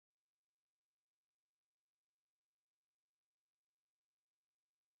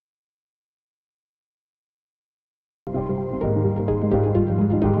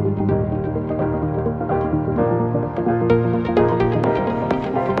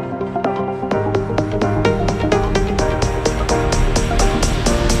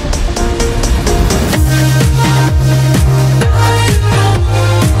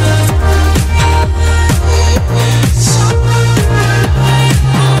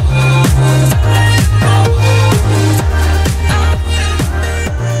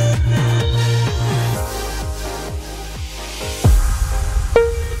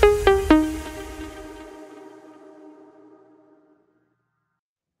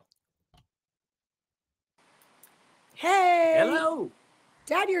Hello.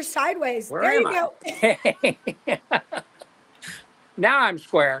 Dad, you're sideways. Where there am you I? Go. Now I'm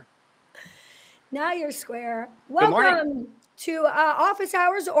square. Now you're square. Good morning. Welcome to Office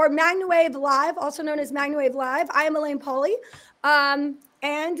Hours or MagnaWave Live, also known as MagnaWave Live. I am Elaine Pauly.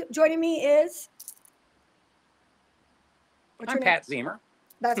 And joining me is... I'm Pat Ziemer.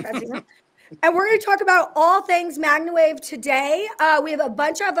 That's Pat Ziemer. And we're going to talk about all things MagnaWave today. We have a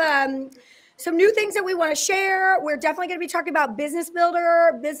bunch of some new things that we want to share. We're definitely going to be talking about business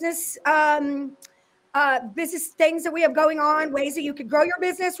builder, business things that we have going on, ways that you could grow your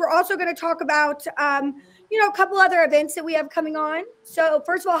business. We're also going to talk about, a couple other events that we have coming on. So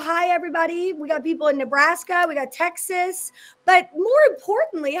first of all, hi, everybody. We got people in Nebraska. We got Texas. But more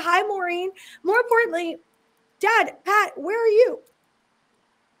importantly, hi, Maureen. More importantly, Dad, Pat, where are you?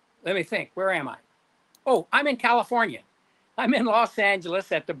 Let me think. Where am I? Oh, I'm in California. I'm in Los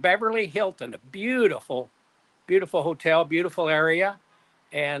Angeles at the Beverly Hilton, a beautiful, beautiful hotel, beautiful area.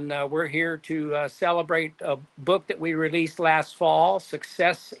 And we're here to celebrate a book that we released last fall,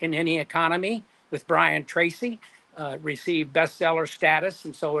 Success in Any Economy, with Brian Tracy. Received bestseller status.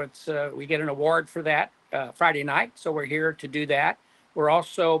 And so we get an award for that Friday night. So we're here to do that. We're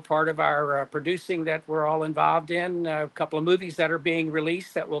also part of our producing that we're all involved in, a couple of movies that are being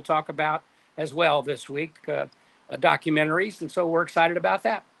released that we'll talk about as well this week, documentaries. And so we're excited about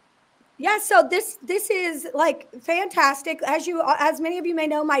that. Yeah, so this is like fantastic. As many of you may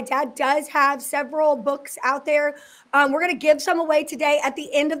know, my dad does have several books out there. We're going to give some away today at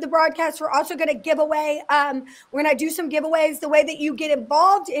the end of the broadcast. We're also going to give away. We're going to do some giveaways. The way that you get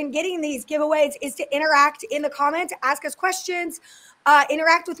involved in getting these giveaways is to interact in the comments, ask us questions,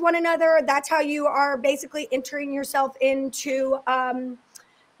 interact with one another. That's how you are basically entering yourself into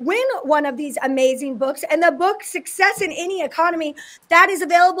win one of these amazing books. And the book Success in Any Economy, that is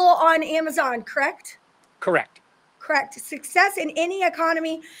available on Amazon, correct? Correct. Success in Any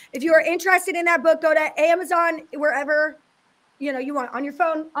Economy. If you are interested in that book, go to Amazon, wherever you want, on your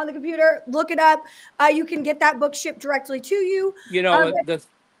phone, on the computer, look it up. You can get that book shipped directly to you.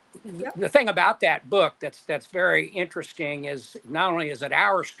 The thing about that book that's very interesting is not only is it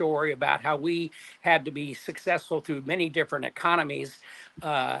our story about how we had to be successful through many different economies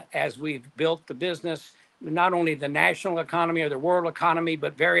as we've built the business, not only the national economy or the world economy,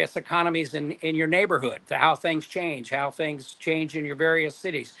 but various economies in your neighborhood, how things change in your various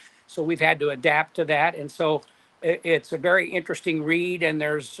cities. So we've had to adapt to that. And so it's a very interesting read, and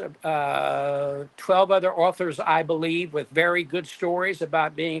there's 12 other authors, I believe, with very good stories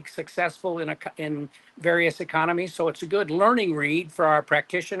about being successful in various economies. So it's a good learning read for our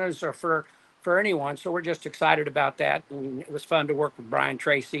practitioners or for anyone. So we're just excited about that. And it was fun to work with Brian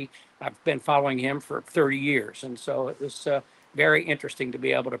Tracy. I've been following him for 30 years. And so it was very interesting to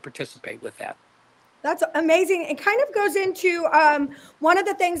be able to participate with that. That's amazing. It kind of goes into one of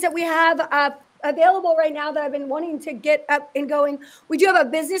the things that we have available right now that I've been wanting to get up and going. We do have a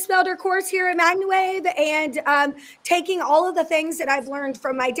business builder course here at MagnaWave, and taking all of the things that I've learned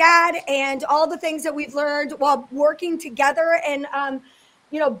from my dad and all the things that we've learned while working together and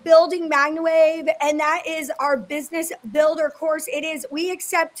building MagnaWave. And that is our business builder course. We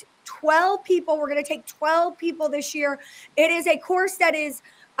accept 12 people. We're going to take 12 people this year. It is a course that is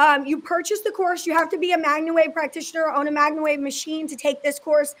you purchase the course. You have to be a MagnaWave practitioner, own a MagnaWave machine to take this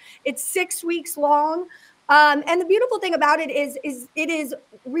course. It's 6 weeks long. And the beautiful thing about it is it is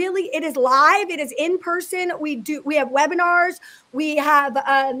live. It is in person. We have webinars. We have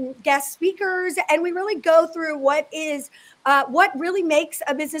guest speakers, and we really go through what really makes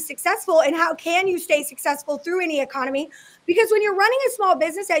a business successful and how can you stay successful through any economy. Because when you're running a small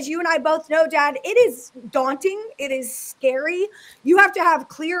business, as you and I both know, Dad, it is daunting. It is scary. You have to have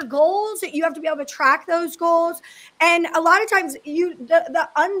clear goals. You have to be able to track those goals. And a lot of times the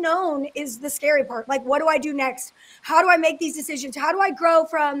unknown is the scary part. Like, what do I do next? How do I make these decisions? How do I grow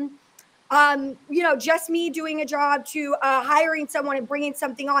from just me doing a job to hiring someone and bringing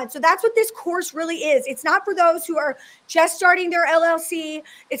something on? So that's what this course really is. It's not for those who are just starting their LLC.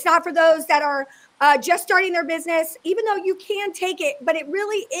 It's not for those that are just starting their business, even though you can take it, but it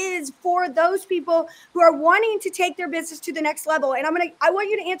really is for those people who are wanting to take their business to the next level. And I want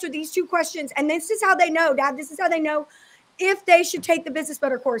you to answer these two questions. And this is how they know, Dad, this is how they know if they should take the business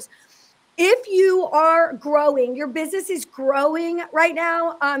builder course. If you are growing, your business is growing right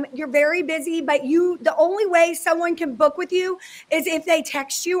now, you're very busy, but the only way someone can book with you is if they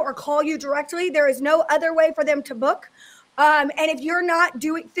text you or call you directly. There is no other way for them to book. And if you're not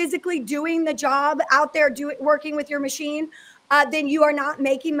physically doing the job out there, working with your machine, then you are not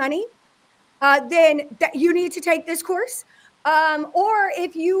making money. Then you need to take this course. Or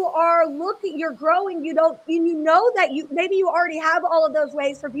if you are looking, you're growing, you know that maybe you already have all of those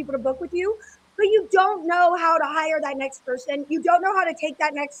ways for people to book with you, but you don't know how to hire that next person. You don't know how to take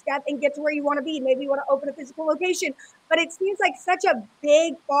that next step and get to where you want to be. Maybe you want to open a physical location, but it seems like such a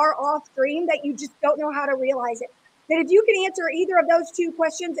big, far off dream that you just don't know how to realize it. That if you can answer either of those two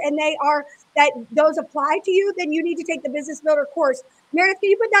questions and those apply to you, then you need to take the Business Builder course. Meredith, can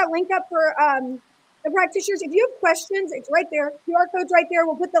you put that link up for the practitioners? If you have questions, it's right there. QR code's right there.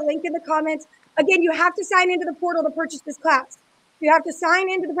 We'll put the link in the comments. Again, you have to sign into the portal to purchase this class. You have to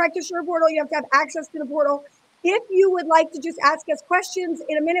sign into the practitioner portal. You have to have access to the portal. If you would like to just ask us questions,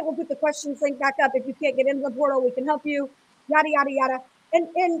 in a minute, we'll put the questions link back up. If you can't get into the portal, we can help you, yada, yada, yada.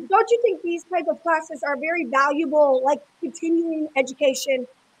 And don't you think these type of classes are very valuable, like continuing education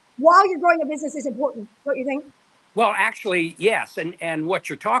while you're growing a business is important, don't you think? Well, actually, yes. And what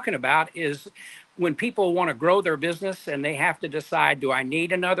you're talking about is when people want to grow their business and they have to decide, do I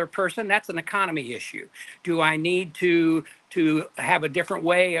need another person? That's an economy issue. Do I need to have a different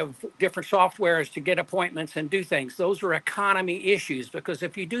way of different softwares to get appointments and do things? Those are economy issues, because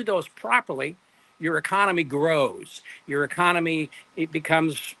if you do those properly, your economy grows. Your economy, it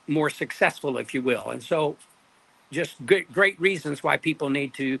becomes more successful, if you will. And so just great reasons why people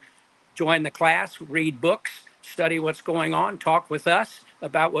need to join the class, read books, study what's going on, talk with us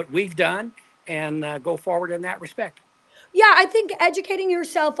about what we've done, and go forward in that respect. Yeah, I think educating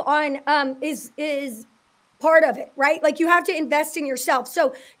yourself on is part of it, right? Like you have to invest in yourself.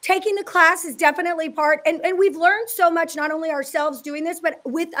 So taking the class is definitely part, and we've learned so much, not only ourselves doing this, but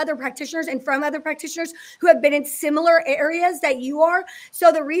with other practitioners and from other practitioners who have been in similar areas that you are.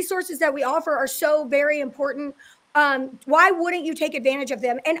 So the resources that we offer are so very important. Why wouldn't you take advantage of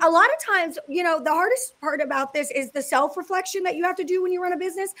them? And a lot of times, the hardest part about this is the self-reflection that you have to do when you run a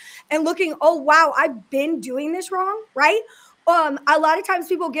business and looking, oh, wow, I've been doing this wrong, right? A lot of times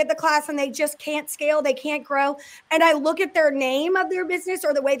people get the class and they just can't scale, they can't grow. And I look at their name of their business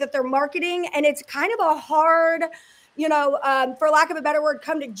or the way that they're marketing, and it's kind of a hard, for lack of a better word,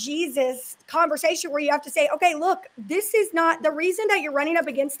 come to Jesus conversation where you have to say, okay, look, this is not the reason that you're running up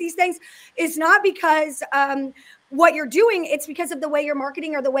against these things is not because what you're doing, it's because of the way you're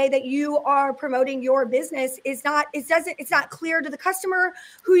marketing or the way that you are promoting your business it's not clear to the customer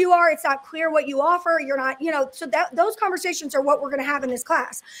who you are. It's not clear what you offer. You're not, so those conversations are what we're going to have in this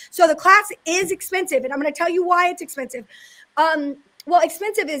class. So the class is expensive, and I'm going to tell you why it's expensive. Well,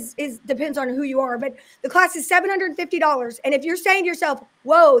 expensive is depends on who you are, but the class is $750. And if you're saying to yourself,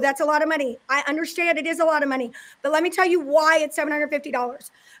 whoa, that's a lot of money. I understand it is a lot of money, but let me tell you why it's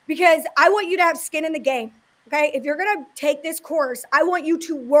 $750. Because I want you to have skin in the game. Okay. If you're going to take this course, I want you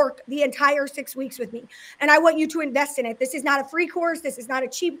to work the entire 6 weeks with me, and I want you to invest in it. This is not a free course. This is not a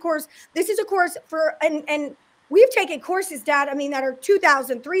cheap course. This is a course and we've taken courses, Dad, that are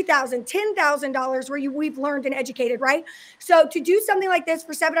 $2,000, $3,000, $10,000 where we've learned and educated, right? So to do something like this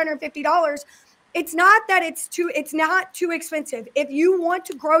for $750, it's not that it's not too expensive. If you want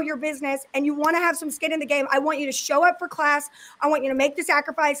to grow your business and you want to have some skin in the game, I want you to show up for class. I want you to make the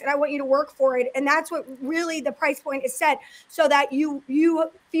sacrifice, and I want you to work for it. And that's what really the price point is set, so that you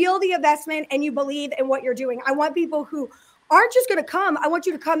feel the investment and you believe in what you're doing. I want people who aren't just going to come. I want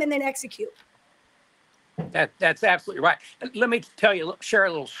you to come and then execute. That's absolutely right. Let me share a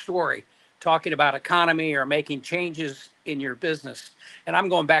little story talking about economy or making changes in your business. And I'm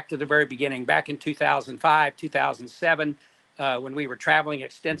going back to the very beginning, back in 2005, 2007, when we were traveling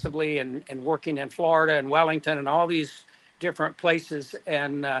extensively and working in Florida and Wellington and all these different places.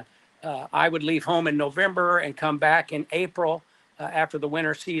 And I would leave home in November and come back in April after the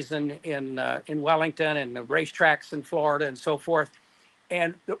winter season in Wellington and the racetracks in Florida and so forth.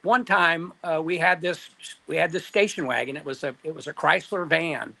 And one time we had this station wagon. It was a Chrysler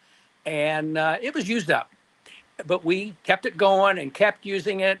van, and it was used up. But we kept it going and kept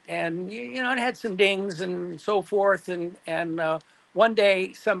using it, and it had some dings and so forth. And one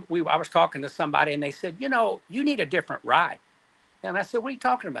day I was talking to somebody, and they said, you need a different ride. And I said, what are you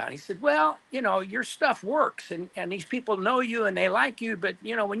talking about? He said, well, your stuff works, and these people know you and they like you, but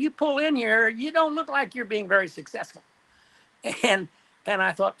when you pull in here, you don't look like you're being very successful. And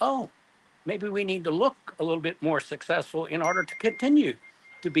I thought, oh, maybe we need to look a little bit more successful in order to continue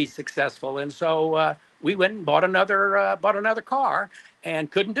to be successful. And so we went and bought another car,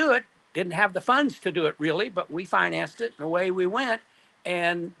 and couldn't do it. Didn't have the funds to do it really, but we financed it, and away we went.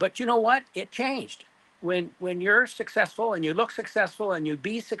 But you know what? It changed. When you're successful and you look successful and you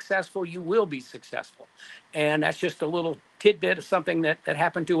be successful, you will be successful. And that's just a little tidbit of something that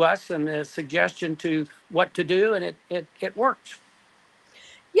happened to us, and a suggestion to what to do, and it works.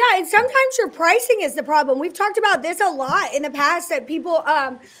 Yeah, and sometimes your pricing is the problem. We've talked about this a lot in the past that people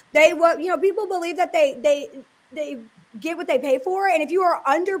people believe that they get what they pay for, and if you are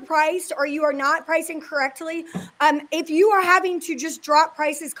underpriced or you are not pricing correctly, if you are having to just drop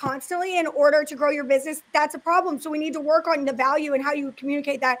prices constantly in order to grow your business, that's a problem. So we need to work on the value and how you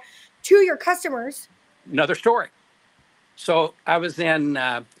communicate that to your customers. Another story. So I was in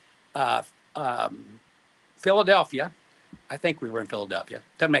Philadelphia. I think we were in Philadelphia.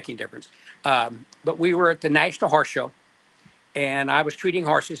 Doesn't make any difference. But we were at the National Horse Show, and I was treating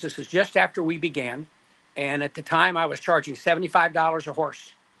horses. This is just after we began. And at the time, I was charging $75 a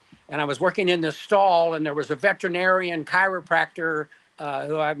horse. And I was working in this stall, and there was a veterinarian chiropractor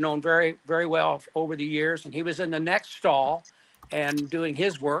who I've known very, very well over the years. And he was in the next stall and doing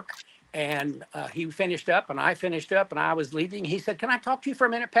his work. And he finished up, and I finished up, and I was leaving. He said, "Can I talk to you for a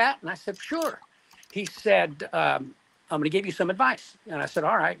minute, Pat?" And I said, "Sure." He said, "I'm going to give you some advice." And I said,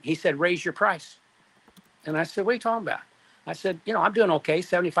 "All right." He said, "Raise your price." And I said, "What are you talking about?" I said, "I'm doing okay,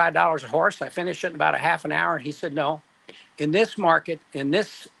 $75 a horse. I finish it in about a half an hour." And he said, "No, in this market, in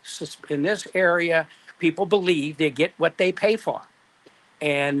this area, people believe they get what they pay for.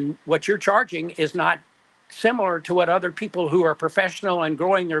 And what you're charging is not similar to what other people who are professional and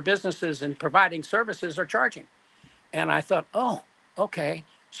growing their businesses and providing services are charging." And I thought, oh, okay.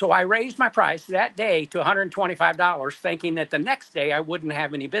 So I raised my price that day to $125, thinking that the next day I wouldn't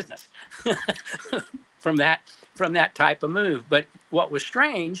have any business from that type of move. But what was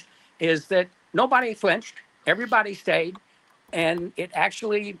strange is that nobody flinched, everybody stayed, and it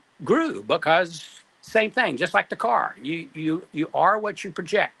actually grew because same thing, just like the car. You are what you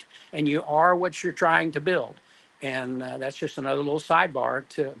project, and you are what you're trying to build. And that's just another little sidebar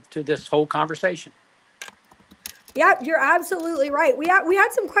to this whole conversation. Yeah, you're absolutely right. We had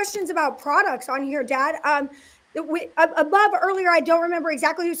some questions about products on here, Dad. Above earlier, I don't remember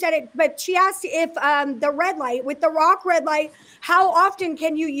exactly who said it, but she asked if the red light, with the ROC Red Light, how often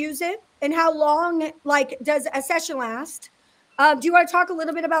can you use it, and how long does a session last? Do you want to talk a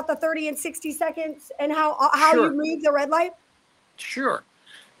little bit about the 30 and 60 seconds and how Sure. you move the red light? Sure.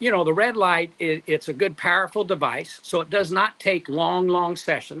 The red light, it's a good, powerful device. So it does not take long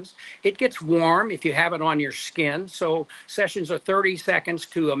sessions. It gets warm if you have it on your skin. So sessions are 30 seconds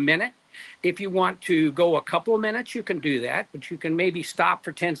to a minute. If you want to go a couple of minutes, you can do that, but you can maybe stop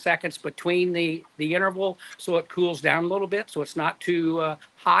for 10 seconds between the interval so it cools down a little bit, so it's not too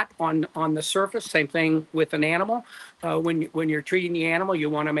hot on the surface. Same thing with an animal. When you're treating the animal, you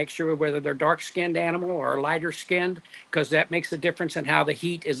want to make sure whether they're dark-skinned animal or lighter skinned, because that makes a difference in how the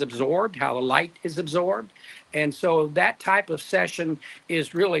heat is absorbed, how the light is absorbed. And so that type of session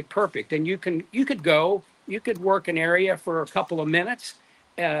is really perfect. And you could work an area for a couple of minutes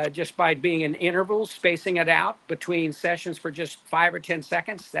just by being in intervals, spacing it out between sessions for just 5 or 10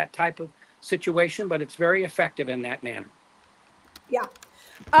 seconds, that type of situation. But it's very effective in that manner. Yeah.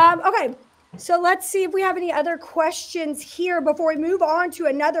 Okay. So let's see if we have any other questions here before we move on to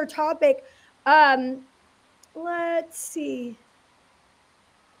another topic. Let's see.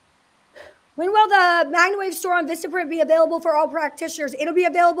 When will the MagnaWave store on VistaPrint be available for all practitioners? It'll be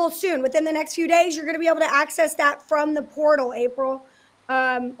available soon. Within the next few days, you're going to be able to access that from the portal, April.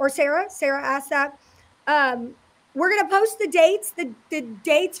 Or Sarah asked that. We're going to post the dates, the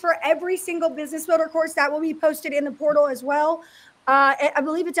dates for every single business builder course that will be posted in the portal as well. I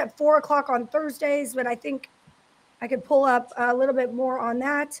believe it's at 4:00 on Thursdays, but I think I could pull up a little bit more on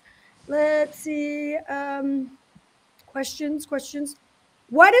that. Let's see. Questions.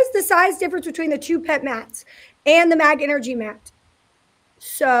 What is the size difference between the two pet mats and the Mag Energy mat?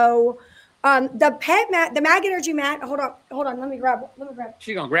 So the pet mat, the Mag Energy mat, hold on, let me grab it.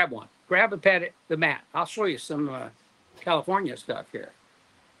 She's going to grab one. Grab the mat. I'll show you some California stuff here.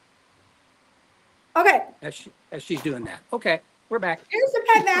 Okay. As she's doing that. Okay, we're back. Here's the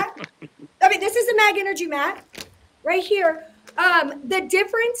pet mat. This is the Mag Energy mat right here. The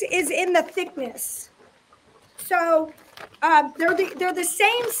difference is in the thickness. So they're the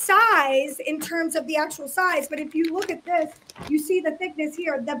same size in terms of the actual size, but if you look at this, you see the thickness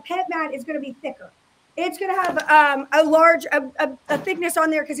here. The pet mat is going to be thicker. It's going to have a thickness on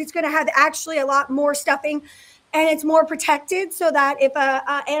there because it's going to have actually a lot more stuffing, and it's more protected so that if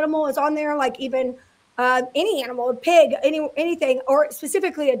a animal is on there, like even any animal, a pig, anything, or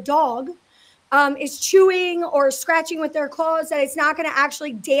specifically a dog, is chewing or scratching with their claws, that it's not going to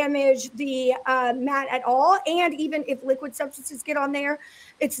actually damage the mat at all. And even if liquid substances get on there,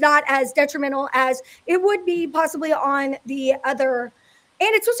 it's not as detrimental as it would be possibly on the other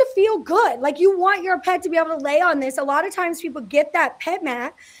And it's supposed to feel good. Like you want your pet to be able to lay on this. A lot of times people get that pet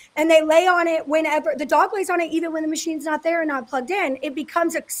mat and they lay on it whenever the dog lays on it, even when the machine's not there and not plugged in. It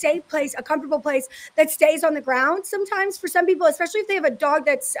becomes a safe place, a comfortable place that stays on the ground. Sometimes for some people, especially if they have a dog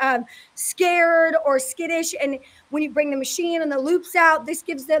that's scared or skittish, and when you bring the machine and the loops out, this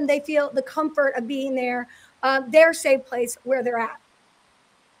gives them, they feel the comfort of being there, their safe place where they're at.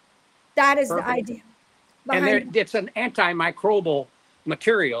 That is the idea. And it's an antimicrobial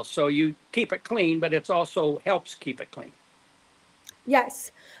material, so you keep it clean, but it also helps keep it clean.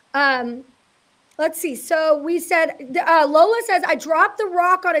 Yes. Let's see. So we said, Lola says, I dropped the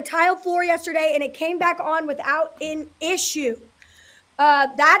ROC on a tile floor yesterday and it came back on without an issue.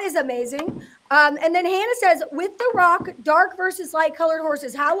 That is amazing. And then Hannah says, with the ROC, dark versus light colored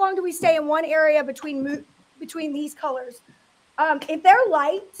horses, how long do we stay in one area between these colors? If they're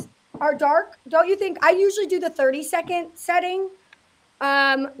light or dark, don't you think? I usually do the 30-second setting.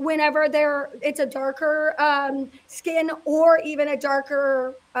 Whenever it's a darker skin or even a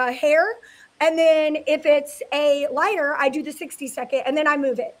darker hair. And then if it's a lighter, I do the 60-second and then I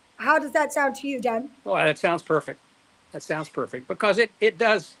move it. How does that sound to you, Deb? Well, that sounds perfect. That sounds perfect because it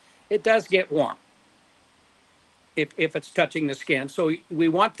does get warm if it's touching the skin. So we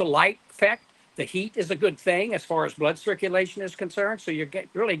want the light effect. The heat is a good thing as far as blood circulation is concerned. So you're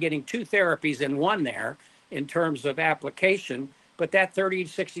really getting two therapies in one there in terms of application. But that 30 to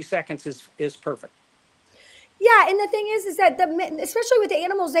 60 seconds is perfect. Yeah, and the thing is that especially with the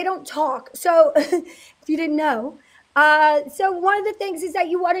animals, they don't talk. So if you didn't know, so one of the things is that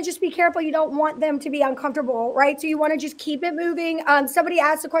you want to just be careful. You don't want them to be uncomfortable, right? So you want to just keep it moving. Somebody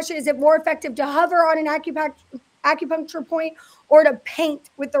asked the question, is it more effective to hover on an acupuncture point or to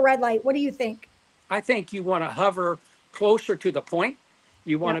paint with the red light? What do you think? I think you want to hover closer to the point.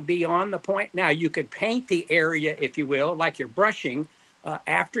 You want to be on the point. Now, you could paint the area, if you will, like you're brushing.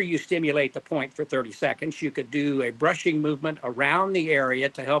 After you stimulate the point for 30 seconds, you could do a brushing movement around the area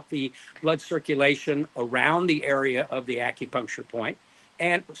to help the blood circulation around the area of the acupuncture point.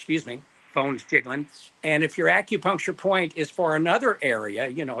 And, excuse me, phone's jiggling. And if your acupuncture point is for another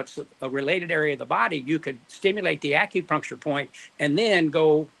area, it's a related area of the body, you could stimulate the acupuncture point and then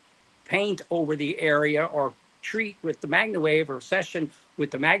go paint over the area or treat with the MagnaWave or session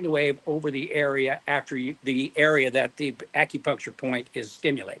with the MagnaWave over the area after the area that the acupuncture point is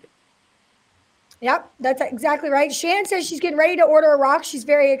stimulated. Yep, that's exactly right. Shan says she's getting ready to order a ROC. She's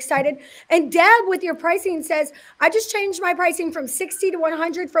very excited. And Deb, with your pricing, says, I just changed my pricing from 60 to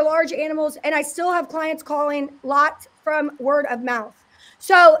 100 for large animals, and I still have clients calling lots from word of mouth.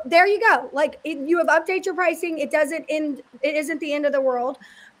 So there you go. Like you have updated your pricing. It isn't the end of the world.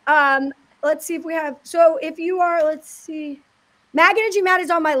 Let's see if we have, so if you are, let's see. Mag Energy mat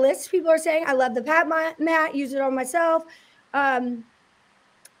is on my list. People are saying, I love the Pat mat, use it on myself.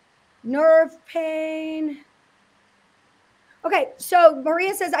 Nerve pain. Okay, so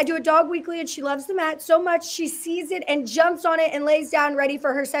Maria says, I do a dog weekly and she loves the mat so much she sees it and jumps on it and lays down ready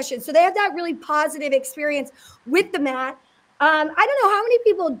for her session. So they have that really positive experience with the mat. I don't know how many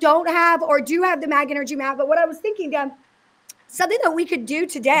people don't have or do have the Mag Energy mat, but what I was thinking, Deb, something that we could do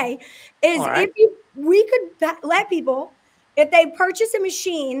today is we could let people, if they purchase a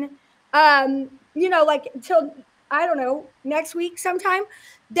machine, like until, I don't know, next week sometime,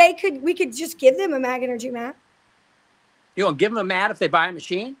 we could just give them a Mag Energy mat. You want to give them a mat if they buy a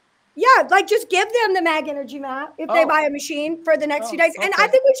machine? Yeah, like just give them the Mag Energy mat if they buy a machine for the next few days. And I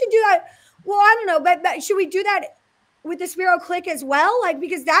think we should do that. Well, I don't know, but should we do that with the Spiro Click as well? Like,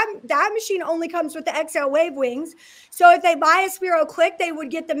 because that machine only comes with the XL Wave wings. So if they buy a Spiro Click, they would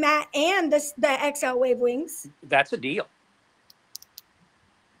get the mat and the XL Wave wings. That's a deal.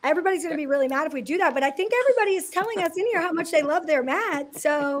 Everybody's going to be really mad if we do that. But I think everybody is telling us in here how much they love their mat.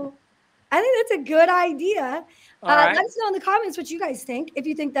 So I think that's a good idea. Let us know in the comments what you guys think, if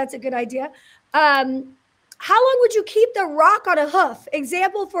you think that's a good idea. How long would you keep the ROC on a hoof?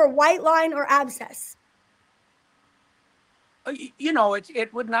 Example for white line or abscess.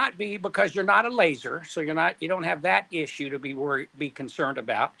 It would not be, because you're not a laser, so you don't have that issue to be concerned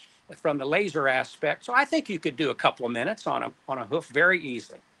about from the laser aspect. So I think you could do a couple of minutes on a hoof very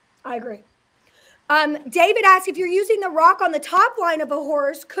easily. I agree. David asks, if you're using the ROC on the top line of a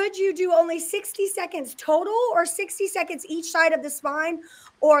horse, could you do only 60 seconds total or 60 seconds each side of the spine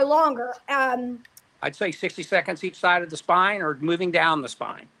or longer? I'd say 60 seconds each side of the spine or moving down the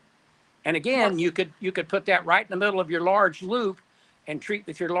spine. And again, you could put that right in the middle of your large loop and treat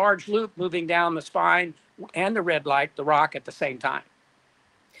with your large loop moving down the spine and the red light, the ROC at the same time.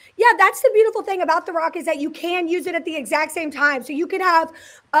 Yeah, that's the beautiful thing about the ROC is that you can use it at the exact same time. So you could have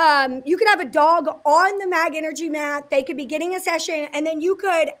a dog on the Mag Energy mat. They could be getting a session, and then you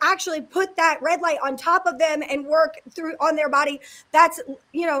could actually put that red light on top of them and work through on their body. That's,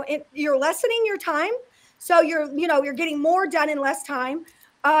 you're lessening your time. So you're getting more done in less time.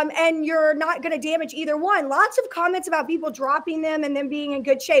 And you're not going to damage either one. Lots of comments about people dropping them and them being in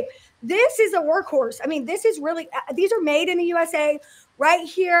good shape. This is a workhorse. I mean, this is really, these are made in the USA right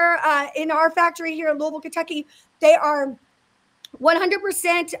here in our factory here in Louisville, Kentucky. They are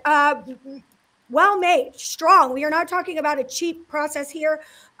 100% well made, strong. We are not talking about a cheap process here.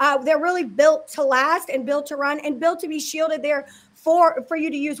 They're really built to last and built to run and built to be shielded there for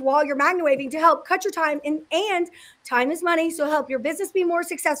you to use while you're MagnaWaving to help cut your time. And time is money, so help your business be more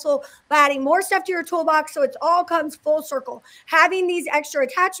successful by adding more stuff to your toolbox so it all comes full circle. Having these extra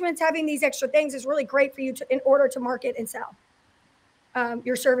attachments, having these extra things is really great for you in order to market and sell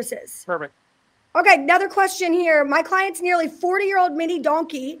your services. Perfect. Okay, another question here. My client's nearly 40-year-old mini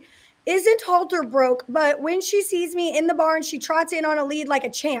donkey isn't halter broke, but when she sees me in the barn, she trots in on a lead like a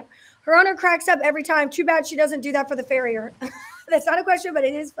champ. Her owner cracks up every time. Too bad she doesn't do that for the farrier. That's not a question, but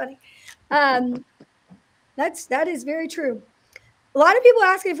it is funny. That is very true. A lot of people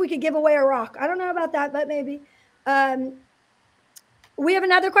asking if we could give away a ROC. I don't know about that, but maybe. We have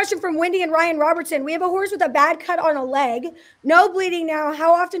another question from Wendy and Ryan Robertson. We have a horse with a bad cut on a leg. No bleeding now.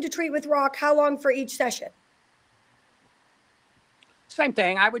 How often to treat with ROC? How long for each session? Same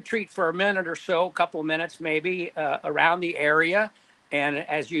thing. I would treat for a minute or so, a couple of minutes maybe around the area, and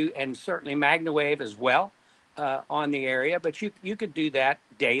certainly MagnaWave as well on the area. But you could do that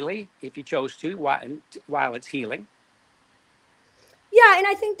daily if you chose to while it's healing. Yeah, and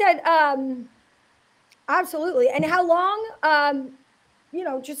I think that absolutely. And how long?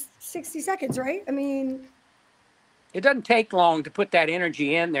 Just 60 seconds, right? I mean, it doesn't take long to put that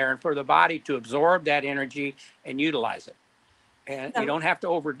energy in there and for the body to absorb that energy and utilize it. And you don't have to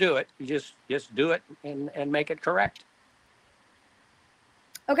overdo it. You just do it and make it correct.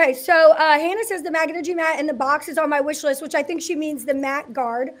 Okay, so Hannah says the Mag Energy mat in the box is on my wish list, which I think she means the mat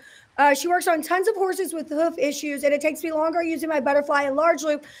guard. She works on tons of horses with hoof issues, and it takes me longer using my butterfly and large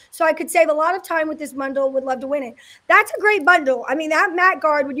loop, so I could save a lot of time with this bundle. Would love to win it. That's a great bundle. I mean, that mat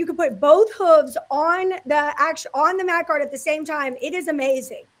guard, when you could put both hooves on the mat guard at the same time, it is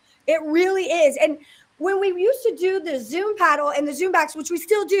amazing. It really is. And when we used to do the Zoom paddle and the Zoom backs, which we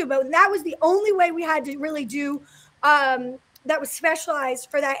still do, but that was the only way we had to really do that was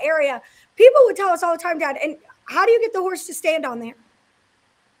specialized for that area. People would tell us all the time, Dad, and how do you get the horse to stand on there?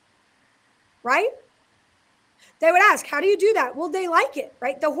 Right? They would ask, how do you do that? Well, they like it,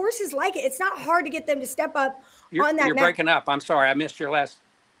 right? The horses like it. It's not hard to get them to step up on that mat. You're breaking up. I'm sorry. I missed your last.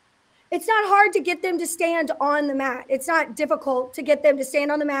 It's not hard to get them to stand on the mat. It's not difficult to get them to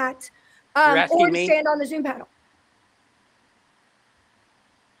stand on the mat or to stand on the Zoom paddle.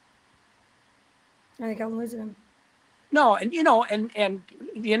 I think I'm losing him. No, and and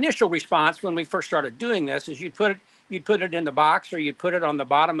the initial response when we first started doing this is you'd put it in the box or you'd put it on the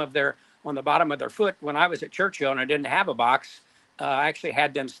bottom of their foot. When I was at Churchill and I didn't have a box, I actually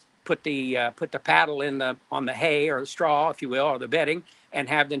had them put the paddle on the hay or the straw, if you will, or the bedding, and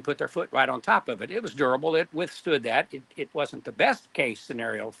have them put their foot right on top of it. It was durable. It withstood that. It wasn't the best case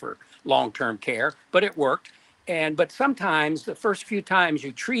scenario for long-term care, but it worked. But sometimes the first few times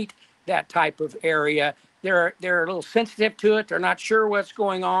you treat that type of area, they're a little sensitive to it. They're not sure what's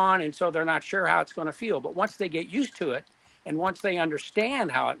going on, and so they're not sure how it's going to feel. But once they get used to it, and once they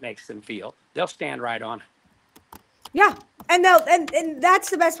understand how it makes them feel, they'll stand right on it. Yeah, and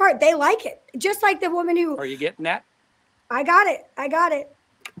that's the best part. They like it, just like the woman who. Are you getting that? I got it.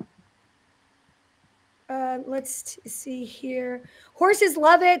 Let's see here. Horses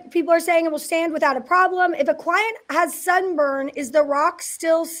love it. People are saying it will stand without a problem. If a client has sunburn, is the ROC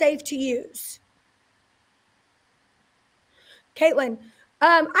still safe to use? Caitlin,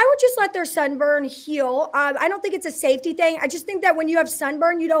 I would just let their sunburn heal. I don't think it's a safety thing. I just think that when you have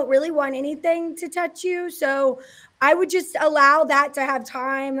sunburn, you don't really want anything to touch you. So I would just allow that to have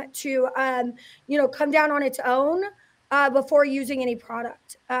time to, come down on its own before using any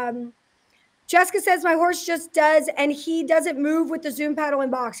product. Jessica says, my horse just does, and he doesn't move with the Zoom paddle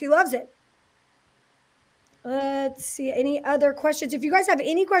and box. He loves it. Let's see. Any other questions? If you guys have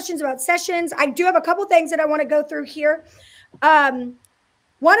any questions about sessions, I do have a couple things that I want to go through here.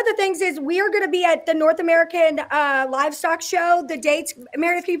 One of the things is we are going to be at the North American Livestock Show. The dates,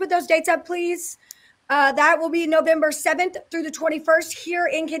 Meredith, can you put those dates up, please? That will be November 7th through the 21st here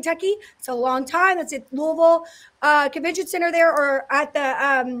in Kentucky. It's a long time. That's at Louisville Convention Center there, or at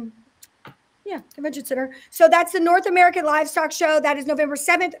the Yeah, Convention Center. So that's the North American Livestock Show. That is November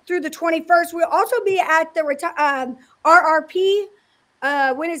 7th through the 21st. We'll also be at the RRP.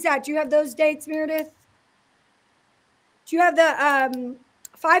 When is that? Do you have those dates, Meredith? Do you have the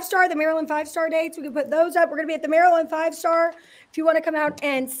 5-star, the Maryland 5-star dates? We can put those up. We're going to be at the Maryland 5-star. If you want to come out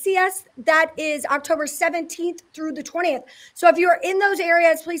and see us, that is October 17th through the 20th. So if you're in those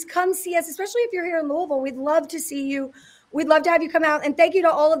areas, please come see us, especially if you're here in Louisville. We'd love to see you. We'd love to have you come out. And thank you to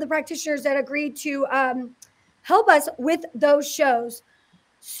all of the practitioners that agreed to help us with those shows.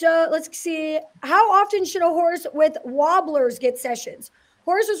 So let's see. How often should a horse with wobblers get sessions?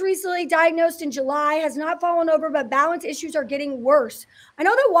 Horse was recently diagnosed in July, has not fallen over, but balance issues are getting worse. I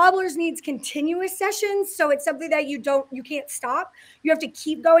know that wobblers needs continuous sessions, so it's something that you can't stop. You have to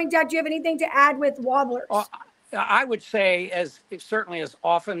keep going. Dad, do you have anything to add with wobblers? I would say certainly as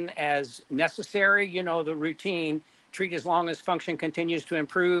often as necessary, the routine, treat as long as function continues to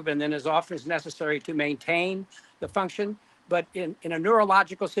improve, and then as often as necessary to maintain the function. But in a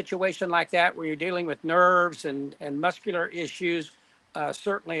neurological situation like that, where you're dealing with nerves and muscular issues,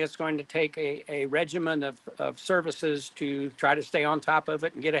 certainly it's going to take a regimen of services to try to stay on top of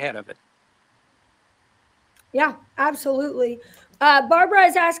it and get ahead of it. Yeah, absolutely. Barbara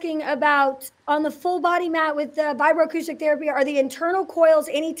is asking about on the full body mat with the vibroacoustic therapy, are the internal coils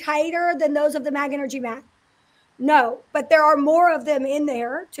any tighter than those of the Mag Energy mat? No, but there are more of them in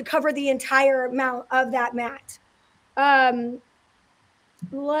there to cover the entire amount of that mat.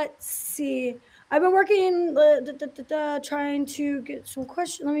 Let's see. I've been working, trying to get some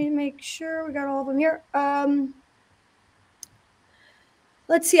questions. Let me make sure we got all of them here.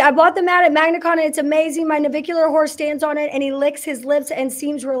 Let's see. I bought the mat at MagnaCon, and it's amazing. My Navicular horse stands on it, and he licks his lips and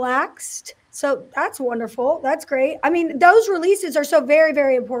seems relaxed. So that's wonderful. That's great. I mean, those releases are so very,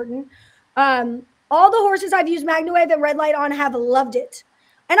 very important. All the horses I've used MagnaWave and Red Light on have loved it.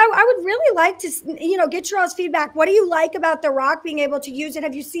 And I would really like to, get your all's feedback. What do you like about the ROC being able to use it?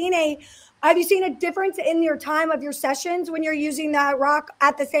 Have you seen a difference in your time of your sessions when you're using the ROC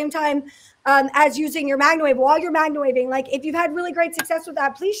at the same time as using your MagnaWave while you're MagnaWaving? Like, if you've had really great success with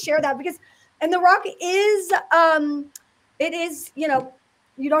that, please share that, because, and the ROC is, it is,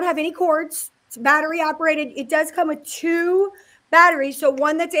 you don't have any cords. It's battery operated. It does come with 2 batteries. So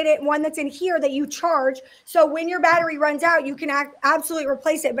one that's in it, one that's in here that you charge. So when your battery runs out, you can absolutely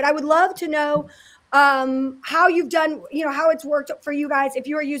replace it. But I would love to know how you've done, how it's worked for you guys if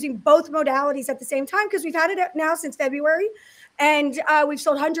you are using both modalities at the same time, because we've had it now since February, and we've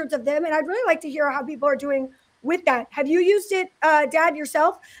sold hundreds of them. And I'd really like to hear how people are doing with that. Have you used it, Dad,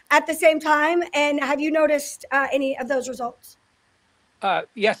 yourself at the same time? And have you noticed any of those results?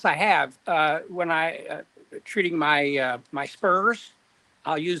 Yes, I have. When I treating my my spurs,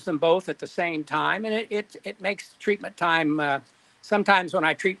 I'll use them both at the same time, and it makes treatment time. Sometimes when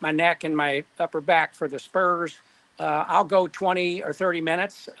I treat my neck and my upper back for the spurs, I'll go 20 or 30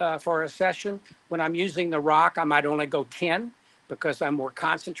 minutes for a session. When I'm using the ROC, I might only go 10 because I'm more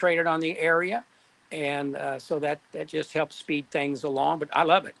concentrated on the area. And so that just helps speed things along. But I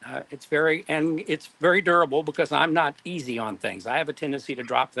love it. It's very durable because I'm not easy on things. I have a tendency to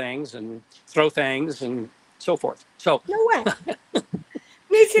drop things and throw things and so forth. So no way.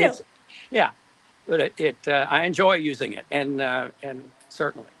 Me too. Yeah, but I enjoy using it, and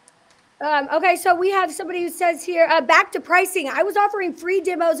certainly. Okay, so we have somebody who says here, back to pricing. I was offering free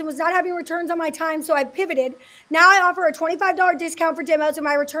demos and was not having returns on my time, so I pivoted. Now I offer a $25 discount for demos, and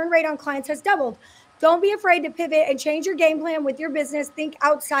my return rate on clients has doubled. Don't be afraid to pivot and change your game plan with your business. Think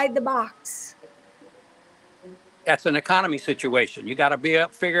outside the box. That's an economy situation. You got to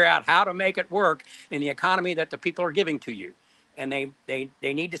figure out how to make it work in the economy that the people are giving to you. And they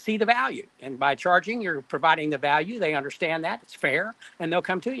need to see the value. And by charging, you're providing the value. They understand that. It's fair, and they'll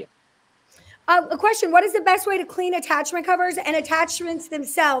come to you. A question, what is the best way to clean attachment covers and attachments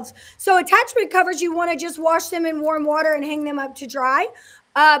themselves? So attachment covers, you want to just wash them in warm water and hang them up to dry.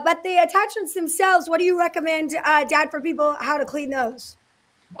 But the attachments themselves, what do you recommend, Dad, for people how to clean those?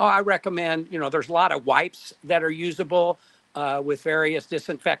 Oh, I recommend, there's a lot of wipes that are usable with various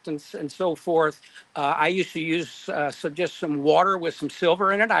disinfectants and so forth. I used to use just some water with some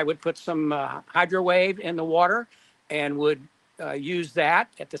silver in it. I would put some HydroWave in the water and would use that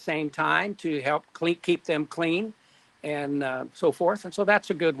at the same time to help keep them clean and so forth. And so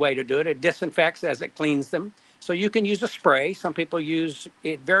that's a good way to do it. It disinfects as it cleans them. So you can use a spray. Some people use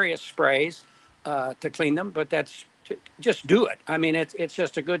various sprays to clean them, but just do it. I mean, it's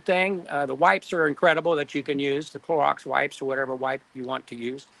just a good thing. The wipes are incredible that you can use, the Clorox wipes or whatever wipe you want to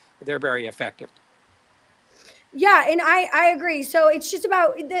use. They're very effective. Yeah, and I agree. So it's just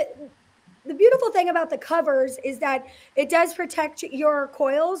about the beautiful thing about the covers is that it does protect your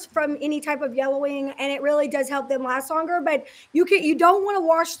coils from any type of yellowing, and it really does help them last longer. But you don't want to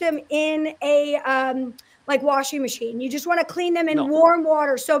wash them in a like washing machine. You just want to clean them in No. warm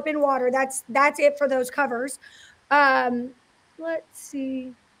water, soap and water. That's it for those covers. Let's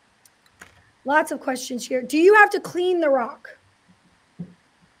see. Lots of questions here. Do you have to clean the rock?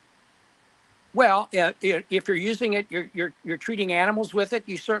 Well, if you're using it, you're treating animals with it,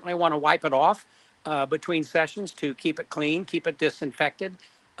 you certainly want to wipe it off between sessions to keep it clean, keep it disinfected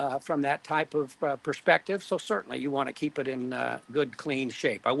from that type of perspective. So certainly you want to keep it in good, clean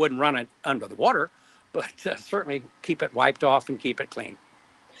shape. I wouldn't run it under the water, but certainly keep it wiped off and keep it clean.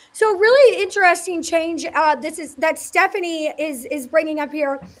 So really interesting change. This is that Stephanie is bringing up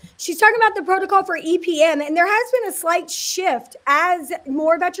here. She's talking about the protocol for EPM, and there has been a slight shift as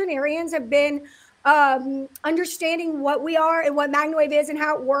more veterinarians have been understanding what we are and what MagnaWave is and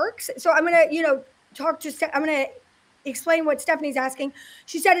how it works. So I'm gonna, I'm gonna explain what Stephanie's asking.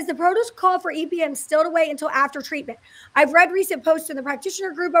 She said, is the protocol for EPM still to wait until after treatment? I've read recent posts in the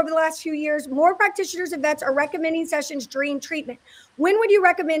practitioner group over the last few years. More practitioners and vets are recommending sessions during treatment. When would you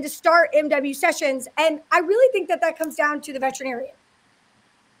recommend to start MW sessions? And I really think that comes down to the veterinarian.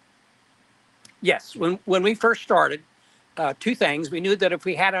 Yes, when we first started, two things. We knew that if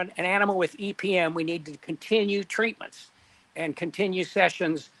we had an animal with EPM, we needed to continue treatments and continue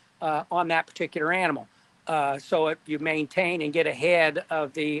sessions on that particular animal. So if you maintain and get ahead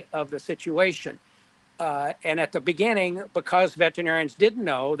of the situation. And at the beginning, because veterinarians didn't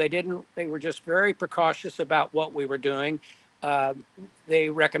know, they were just very precautious about what we were doing. They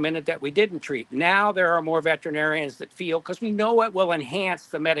recommended that we didn't treat. Now there are more veterinarians that feel, because we know it will enhance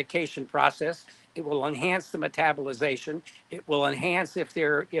the medication process. It will enhance the metabolization. It will enhance if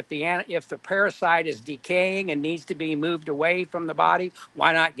the parasite is decaying and needs to be moved away from the body.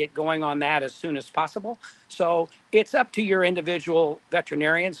 Why not get going on that as soon as possible? So it's up to your individual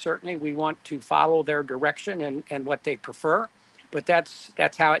veterinarian. Certainly, we want to follow their direction and what they prefer, but that's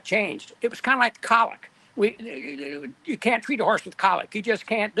how it changed. It was kind of like colic. You can't treat a horse with colic. You just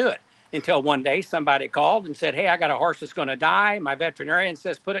can't do it. Until one day somebody called and said, hey, I got a horse that's going to die. My veterinarian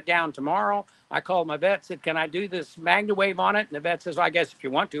says, put it down tomorrow. I called my vet, said, can I do this MagnaWave on it? And the vet says, well, I guess if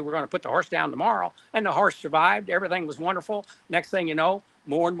you want to, we're going to put the horse down tomorrow. And the horse survived. Everything was wonderful. Next thing you know,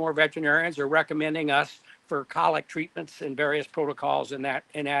 more and more veterinarians are recommending us for colic treatments and various protocols in that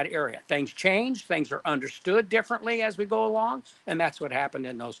area. Things change. Things are understood differently as we go along. And that's what happened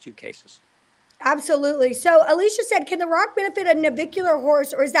in those two cases. Absolutely. So Alicia said, can the ROC benefit a navicular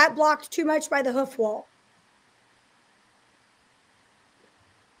horse, or is that blocked too much by the hoof wall?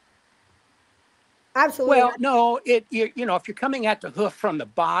 Absolutely. Well, no, if you're coming at the hoof from the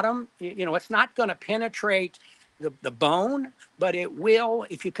bottom, it's not going to penetrate the bone, but it will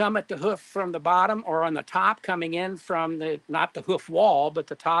if you come at the hoof from the bottom or on the top, coming in from not the hoof wall, but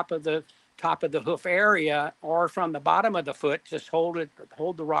the top of the hoof area, or from the bottom of the foot. Just hold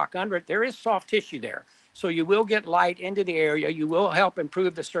the ROC under it. There is soft tissue there, so you will get light into the area. You will help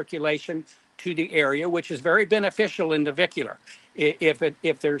improve the circulation to the area, which is very beneficial in navicular.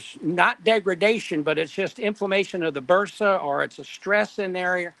 If there's not degradation, but it's just inflammation of the bursa, or it's a stress in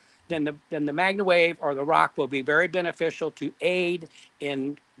there, then the MagnaWave or the ROC will be very beneficial to aid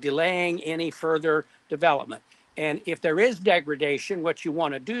in delaying any further development. And if there is degradation, what you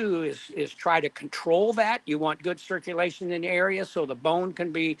want to do is try to control that. You want good circulation in the area so the bone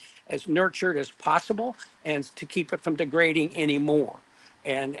can be as nurtured as possible, and to keep it from degrading anymore.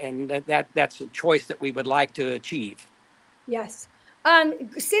 And that's a choice that we would like to achieve. Yes.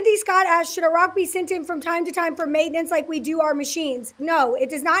 Cindy Scott asked, should a ROC be sent in from time to time for maintenance like we do our machines? No, it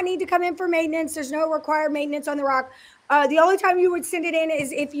does not need to come in for maintenance. There's no required maintenance on the ROC. The only time you would send it in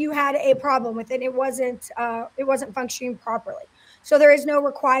is if you had a problem with it. It wasn't functioning properly. So there is no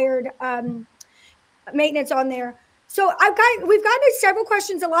required maintenance on there. So we've gotten several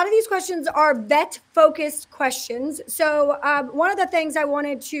questions. A lot of these questions are vet-focused questions. So one of the things I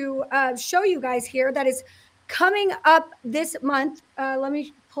wanted to show you guys here that is coming up this month, let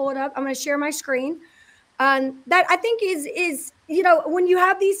me pull it up. I'm going to share my screen. That I think is when you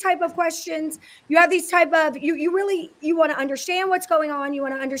have these type of questions, you have these type of, you want to understand what's going on. You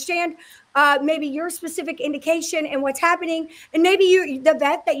want to understand maybe your specific indication and what's happening. And maybe the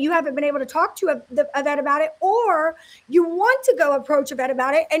vet that you haven't been able to talk to a vet about it, or you want to go approach a vet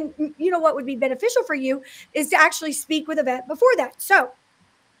about it. And what would be beneficial for you is to actually speak with a vet before that. So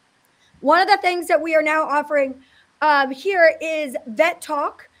one of the things that we are now offering here is Vet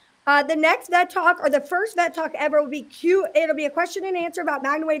Talk. The next vet talk, or the first vet talk ever, will be cute. It'll be a question and answer about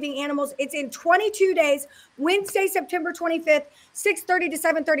MagnaWaving animals. It's in 22 days, Wednesday, September 25th, 6:30 to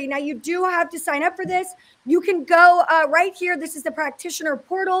 7:30. Now, you do have to sign up for this. You can go right here. This is the practitioner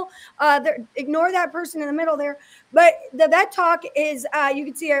portal. Ignore that person in the middle there. But the vet talk is, you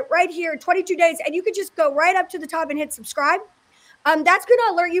can see it right here, 22 days. And you can just go right up to the top and hit subscribe. That's going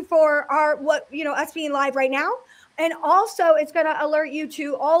to alert you for us being live right now. And also, it's going to alert you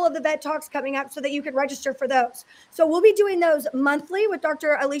to all of the vet talks coming up so that you can register for those. So we'll be doing those monthly with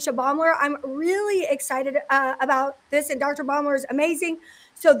Dr. Alicia Baumler. I'm really excited about this, and Dr. Baumler is amazing.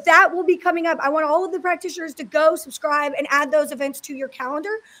 So that will be coming up. I want all of the practitioners to go subscribe and add those events to your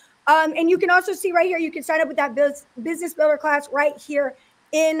calendar. And you can also see right here, you can sign up with that business builder class right here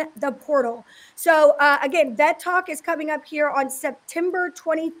in the portal. So again, Vet Talk is coming up here on September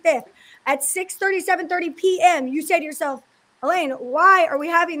 25th at 6:30, 7:30 p.m. You say to yourself, Elaine, why are we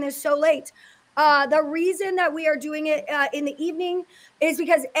having this so late? The reason that we are doing it in the evening is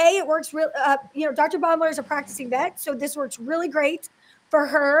because it works real. Dr. Baumler is a practicing vet, so this works really great for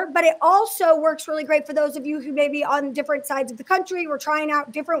her, but it also works really great for those of you who may be on different sides of the country. We're trying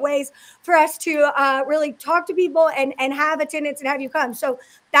out different ways for us to really talk to people and have attendance and have you come. So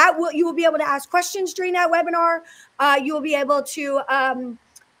you will be able to ask questions during that webinar. You will be able to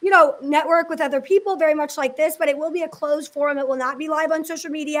network with other people very much like this, but it will be a closed forum. It will not be live on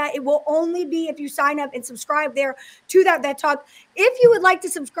social media. It will only be if you sign up and subscribe there to that Vet Talk. If you would like to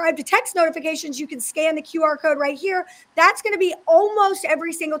subscribe to text notifications, you can scan the QR code right here. That's going to be almost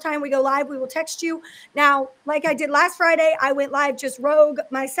every single time we go live. We will text you. Now, like I did last Friday, I went live just rogue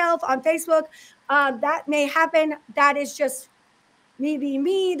myself on Facebook. That may happen. That is just me being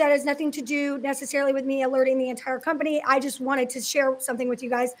me. That has nothing to do necessarily with me alerting the entire company. I just wanted to share something with you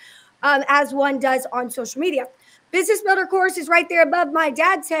guys as one does on social media. Business Builder course is right there above my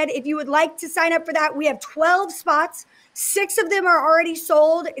dad's head. If you would like to sign up for that, we have 12 spots. 6 of them are already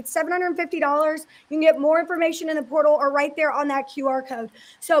sold. It's $750. You can get more information in the portal or right there on that QR code.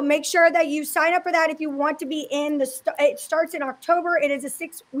 So make sure that you sign up for that if you want to be in. It starts in October. It is a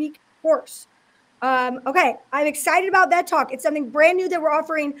 6-week course. Okay, I'm excited about Vet Talk. It's something brand new that we're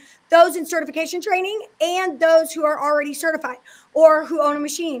offering those in certification training and those who are already certified or who own a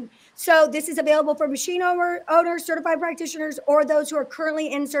machine. So this is available for machine owners, certified practitioners, or those who are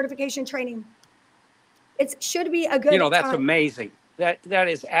currently in certification training. It should be a good that's time. amazing. That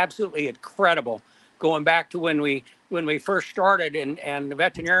is absolutely incredible. Going back to when we first started and the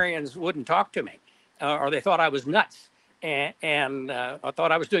veterinarians wouldn't talk to me, or they thought I was nuts, and I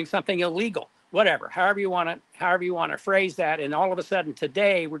thought I was doing something illegal. Whatever, however you want to phrase that. And all of a sudden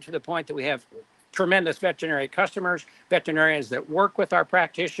today, we're to the point that we have tremendous veterinary customers, veterinarians that work with our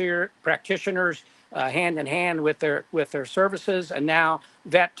practitioners hand in hand with their services. And now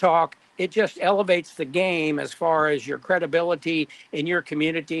Vet Talk, it just elevates the game as far as your credibility in your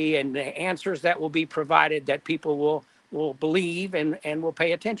community and the answers that will be provided that people will believe and will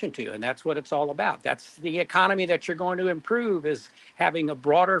pay attention to. And that's what it's all about. That's the economy that you're going to improve, is having a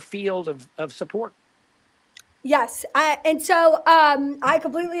broader field of support. Yes. And so I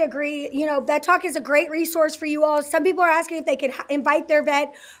completely agree. Vet Talk is a great resource for you all. Some people are asking if they can invite their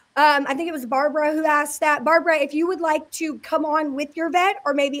vet. I think it was Barbara who asked that. Barbara, if you would like to come on with your vet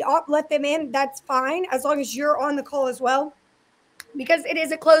or maybe let them in, that's fine, as long as you're on the call as well, because it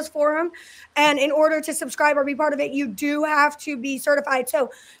is a closed forum. And in order to subscribe or be part of it, you do have to be certified.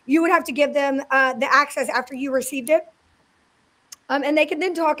 So you would have to give them the access after you received it. And they can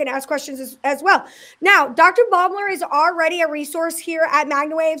then talk and ask questions as well. Now, Dr. Wobbler is already a resource here at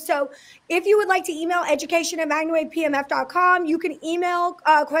MagnaWave. So if you would like to email education@magnawavepmf.com, you can email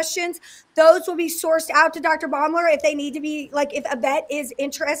questions. Those will be sourced out to Dr. Wobbler if they need to be, like if a vet is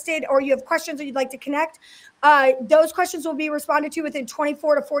interested or you have questions or you'd like to connect. Those questions will be responded to within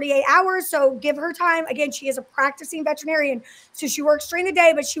 24 to 48 hours. So give her time. Again, she is a practicing veterinarian, so she works during the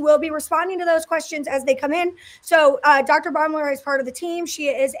day, but she will be responding to those questions as they come in. So Dr. Baumler is part of the team. She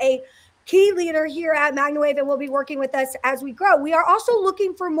is a key leader here at MagnaWave and will be working with us as we grow. We are also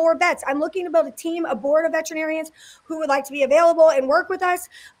looking for more vets. I'm looking to build a board of veterinarians who would like to be available and work with us.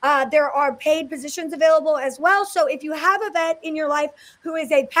 There are paid positions available as well. So if you have a vet in your life who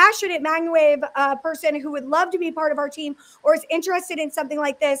is a passionate MagnaWave person who would love to be part of our team or is interested in something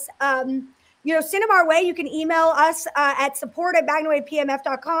like this, send them our way. You can email us at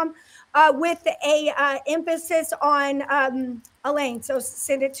support@magnawavepmf.com with a emphasis on Elaine. So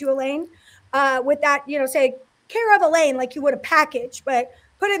send it to Elaine with that, say care of Elaine, like you would a package, but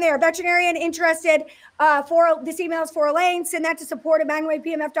put in there veterinarian interested for this email is for Elaine. Send that to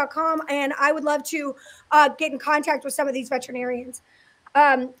support@magnawavepmf.com. And I would love to get in contact with some of these veterinarians.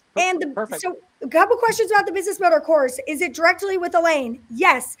 Perfect. So a couple questions about the business builder course. Is it directly with Elaine?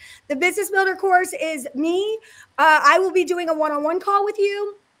 Yes. The business builder course is me. I will be doing a one-on-one call with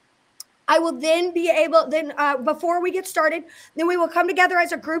you. I will then be able, before we get started, then we will come together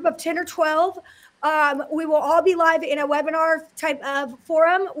as a group of 10 or 12. We will all be live in a webinar type of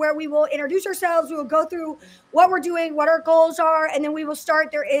forum where we will introduce ourselves. We will go through what we're doing, what our goals are, and then we will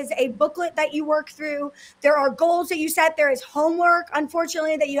start. There is a booklet that you work through. There are goals that you set. There is homework,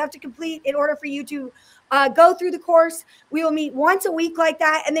 unfortunately, that you have to complete in order for you to go through the course. We will meet once a week like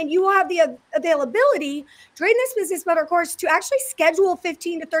that. And then you will have the availability during this business builder course to actually schedule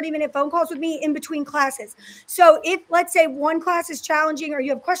 15 to 30-minute phone calls with me in between classes. So if, let's say, one class is challenging or you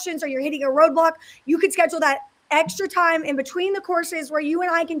have questions or you're hitting a roadblock, you could schedule that extra time in between the courses where you and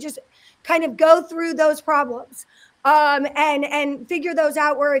I can just kind of go through those problems and figure those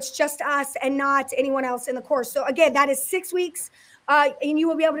out where it's just us and not anyone else in the course. So again, that is 6 weeks. And you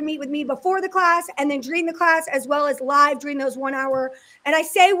will be able to meet with me before the class and then during the class, as well as live during those 1 hour. And I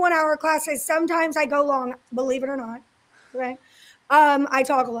say 1 hour classes. Sometimes I go long, believe it or not. Right. I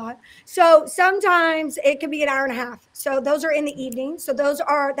talk a lot. So sometimes it can be an hour and a half. So those are in the evening. So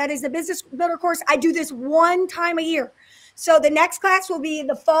that is the business builder course. I do this one time a year. So the next class will be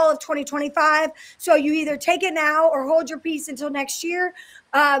the fall of 2025. So you either take it now or hold your peace until next year.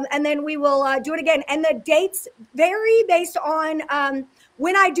 And then we will do it again. And the dates vary based on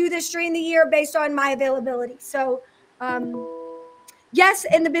when I do this during the year, based on my availability. So yes,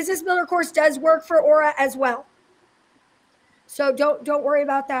 and the business builder course does work for Aura as well. So don't worry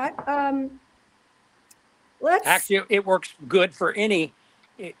about that. Actually, it works good for anything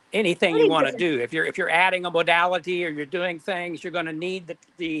you want to do. If you're adding a modality or you're doing things, you're going to need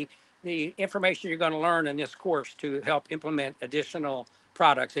the information you're going to learn in this course to help implement additional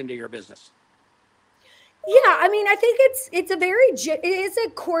products into your business. Yeah, I mean, I think it is a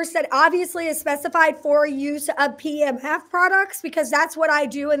course that obviously is specified for use of PEMF products because that's what I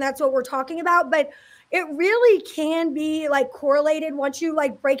do and that's what we're talking about. But it really can be like correlated once you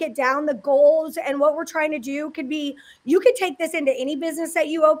like break it down. The goals and what we're trying to do could be, you could take this into any business that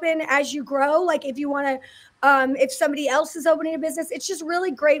you open as you grow. Like if you want to, if somebody else is opening a business, it's just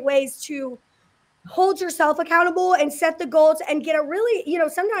really great ways to hold yourself accountable and set the goals and get a really,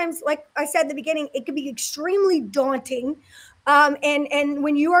 sometimes, like I said at the beginning, it can be extremely daunting. And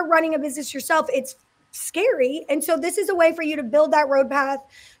when you are running a business yourself, it's scary. And so this is a way for you to build that road path,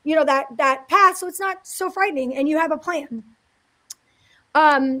 that path. So it's not so frightening and you have a plan.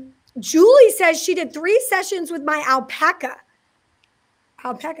 Julie says she did 3 sessions with my alpaca.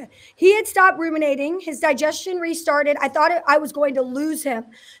 He had stopped ruminating. His digestion restarted. I thought I was going to lose him.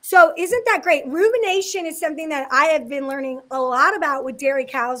 So isn't that great? Rumination is something that I have been learning a lot about with dairy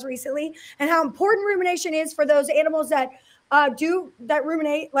cows recently and how important rumination is for those animals that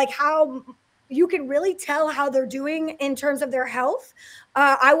ruminate, like how you can really tell how they're doing in terms of their health.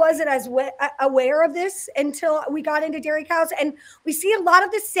 I wasn't as aware of this until we got into dairy cows. And we see a lot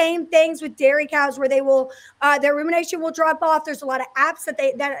of the same things with dairy cows where they will, their rumination will drop off. There's a lot of apps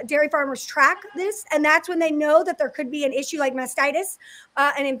that dairy farmers track this. And that's when they know that there could be an issue like mastitis,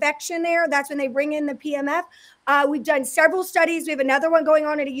 an infection there. That's when they bring in the PMF. We've done several studies. We have another one going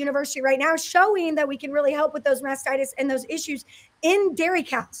on at a university right now showing that we can really help with those mastitis and those issues in dairy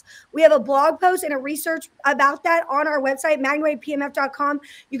cows. We have a blog post and a research about that on our website, MagnaWavePMF.com.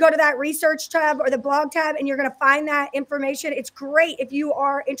 You go to that research tab or the blog tab, and you're going to find that information. It's great if you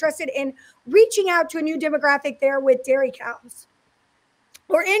are interested in reaching out to a new demographic there with dairy cows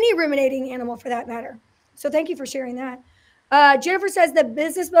or any ruminating animal for that matter. So thank you for sharing that. Jennifer says the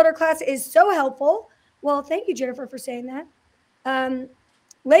business builder class is so helpful. Well, thank you, Jennifer, for saying that.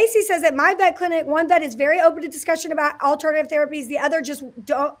 Lacey says that my vet clinic, one vet is very open to discussion about alternative therapies. The other just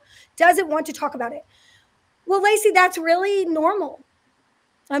doesn't want to talk about it. Well, Lacey, that's really normal,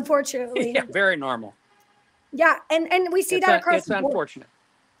 unfortunately. Yeah, very normal. Yeah, and we see that across the board. It's unfortunate.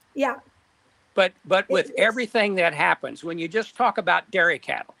 Yeah. But with everything that happens, when you just talk about dairy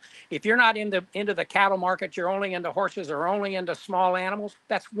cattle, if you're not into the cattle market, you're only into horses or only into small animals,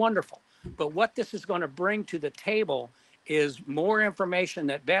 that's wonderful. But what this is going to bring to the table is more information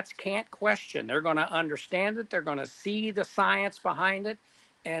that vets can't question. They're going to understand it. They're going to see the science behind it.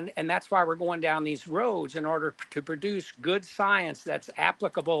 And that's why we're going down these roads in order to produce good science that's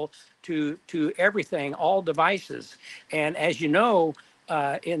applicable to everything, all devices. And as you know,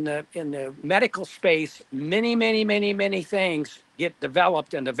 in the medical space, many things get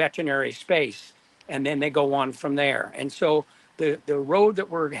developed in the veterinary space, and then they go on from there. And so the road that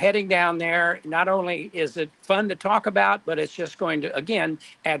we're heading down there, not only is it fun to talk about, but it's just going to, again,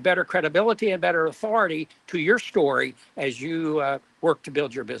 add better credibility and better authority to your story as you work to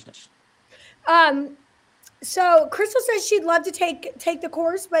build your business. So Crystal says she'd love to take the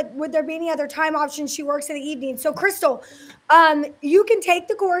course, but would there be any other time options? She works in the evening. So Crystal, you can take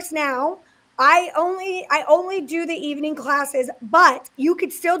the course now. I only do the evening classes, but you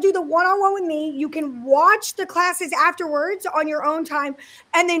could still do the one-on-one with me. You can watch the classes afterwards on your own time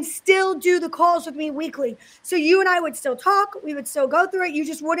and then still do the calls with me weekly. So you and I would still talk. We would still go through it. You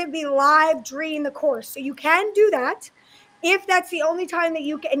just wouldn't be live during the course. So you can do that if that's the only time that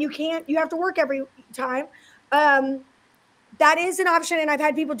you can, and you have to work every time. That is an option, and I've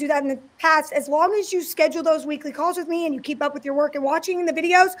had people do that in the past. As long as you schedule those weekly calls with me and you keep up with your work and watching the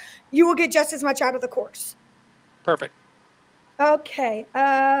videos, you will get just as much out of the course. Perfect. Okay.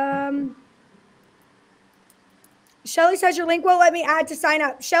 Shelly says your link won't let me add to sign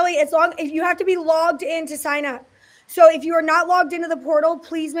up. Shelly, if you have to be logged in to sign up. So if you are not logged into the portal,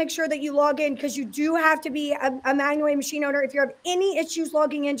 please make sure that you log in, because you do have to be a MagnaWave machine owner. If you have any issues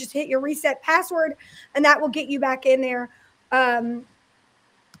logging in, just hit your reset password and that will get you back in there.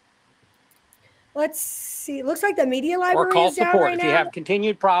 Let's see. It looks like the media library or call is down support. right If now. you have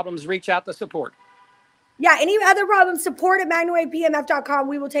continued problems, reach out to support. Yeah, any other problems, support at MagnaWavePMF.com.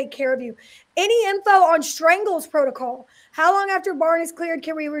 We will take care of you. Any info on Strangles protocol? How long after barn is cleared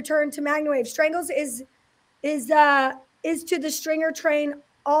can we return to MagnaWave? Strangles is to the stringer train,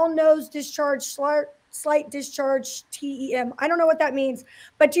 all nose discharge, slight discharge, TEM. I don't know what that means,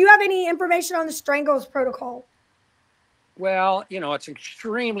 but do you have any information on the Strangles protocol? Well, it's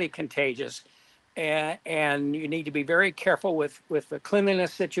extremely contagious, and you need to be very careful with the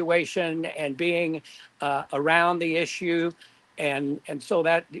cleanliness situation and being around the issue. And so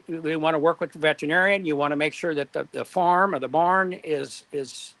that we want to work with the veterinarian. You want to make sure that the farm or the barn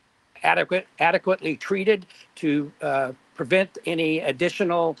is adequately treated to prevent any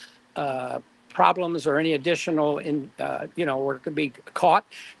additional problems or any additional where it could be caught,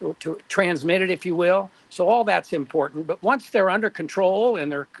 to transmit it, if you will. So all that's important. But once they're under control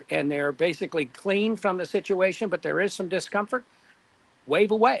and they're basically clean from the situation, but there is some discomfort,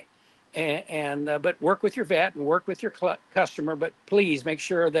 wave away. But work with your vet and work with your customer. But please make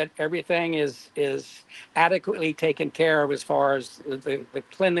sure that everything is adequately taken care of as far as the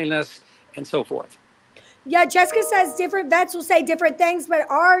cleanliness and so forth. Yeah, Jessica says different vets will say different things, but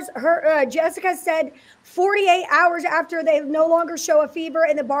Jessica said 48 hours after they no longer show a fever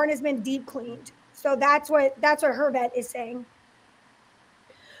and the barn has been deep cleaned. So that's what her vet is saying.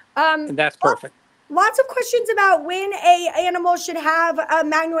 And that's perfect. Lots of questions about when a animal should have a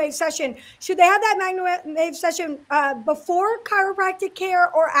MagnaWave session. Should they have that MagnaWave session before chiropractic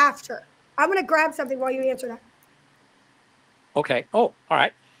care or after? I'm going to grab something while you answer that. Okay. Oh, all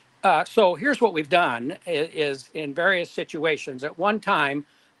right. So here's what we've done is in various situations. At one time,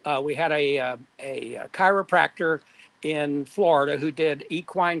 we had a chiropractor in Florida who did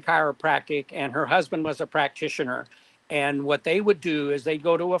equine chiropractic, and her husband was a practitioner. And what they would do is they'd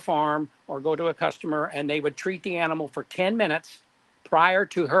go to a farm or go to a customer, and they would treat the animal for 10 minutes prior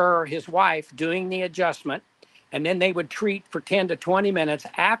to his wife, doing the adjustment. And then they would treat for 10 to 20 minutes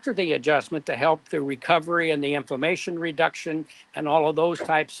after the adjustment to help the recovery and the inflammation reduction and all of those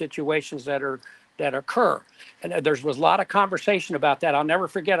type situations that occur. And there was a lot of conversation about that. I'll never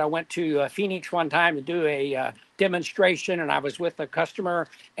forget, I went to Phoenix one time to do a demonstration, and I was with a customer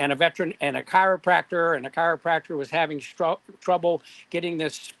and a veteran and a chiropractor, and the chiropractor was having trouble getting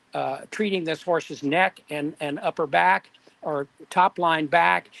treating this horse's neck and upper back or top line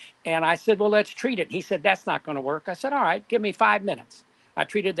back. And I said, well, let's treat it. He said, that's not going to work. I said, all right, give me 5 minutes. I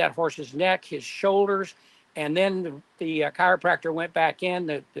treated that horse's neck, his shoulders, and then the chiropractor went back in.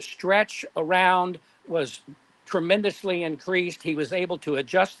 The stretch around was tremendously increased. He was able to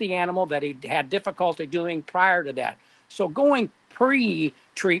adjust the animal that he had difficulty doing prior to that. So going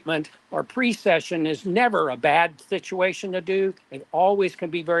pre-treatment or pre-session is never a bad situation to do. It always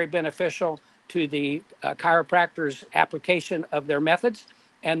can be very beneficial to the chiropractor's application of their methods.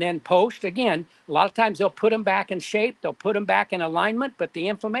 And then post, again, a lot of times they'll put them back in shape, they'll put them back in alignment, but the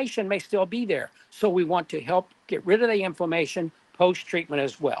inflammation may still be there. So we want to help get rid of the inflammation post-treatment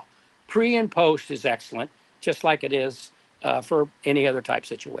as well. Pre and post is excellent, just like it is for any other type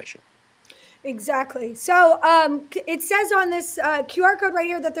situation. Exactly. So it says on this QR code right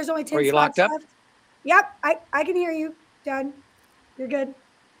here that there's only 10 Are you spots locked up? left. Yep, I can hear you, Dad. You're good.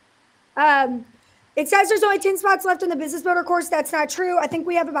 It says there's only 10 spots left in the business builder course. That's not true. I think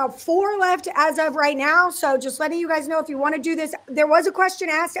we have about 4 left as of right now. So just letting you guys know, if you want to do this, there was a question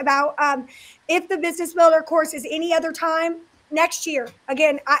asked about if the business builder course is any other time. next year.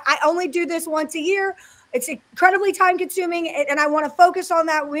 Again, I only do this once a year. It's incredibly time consuming, and I want to focus on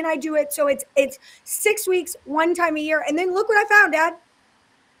that when I do it. So it's 6 weeks, one time a year. And then look what I found, Dad.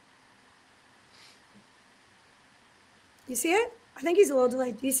 You see it? I think he's a little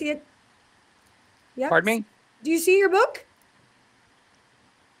delayed. Do you see it? Yep. Pardon me? Do you see your book?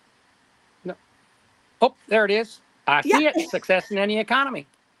 No. Oh, there it is. I see it. Success in any economy.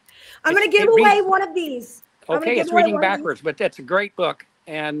 I'm going to give away one of these. Okay, it's reading backwards, but that's a great book,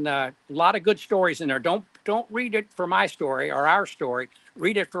 and a lot of good stories in there. Don't read it for my story or our story.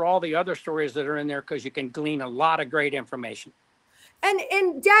 Read it for all the other stories that are in there, because you can glean a lot of great information.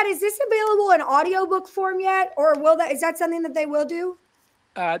 And Dad, is this available in audiobook form yet, or is that something that they will do?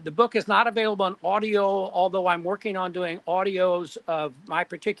 The book is not available in audio, although I'm working on doing audios of my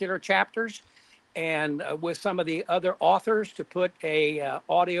particular chapters, and with some of the other authors to put a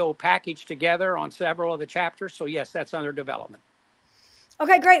audio package together on several of the chapters. So yes, that's under development.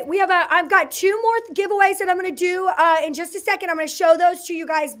 Okay, great. I've got 2 more giveaways that I'm going to do in just a second. I'm going to show those to you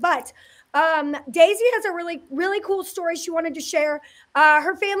guys, but Daisy has a really, really cool story she wanted to share.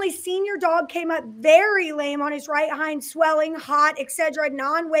 Her family's senior dog came up very lame on his right hind, swelling, hot, etc.,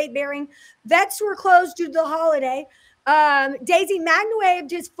 non-weight bearing. Vets were closed due to the holiday. Daisy MagnaWaved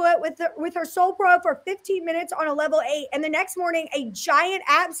his foot with her Soul Pro for 15 minutes on a level 8. And the next morning, a giant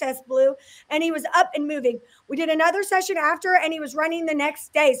abscess blew and he was up and moving. We did another session after and he was running the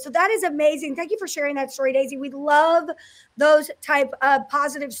next day. So that is amazing. Thank you for sharing that story, Daisy. We love those type of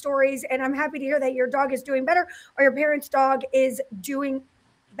positive stories. And I'm happy to hear that your dog is doing better or your parents' dog is doing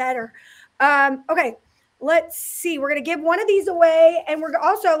better. Okay, let's see. We're going to give one of these away. And we're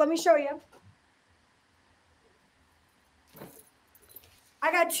also, let me show you.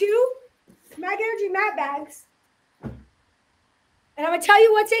 I got 2 Mag Energy mat bags, and I'm going to tell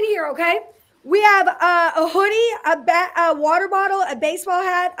you what's in here, okay? We have a hoodie, a water bottle, a baseball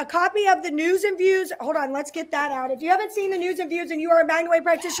hat, a copy of the News and Views. Hold on, let's get that out. If you haven't seen the News and Views and you are a MagnaWave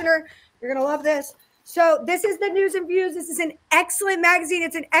practitioner, you're going to love this. So this is the News and Views. This is an excellent magazine.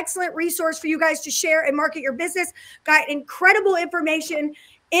 It's an excellent resource for you guys to share and market your business. Got incredible information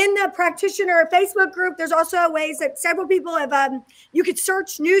in the practitioner Facebook group. There's also ways that several people have, you could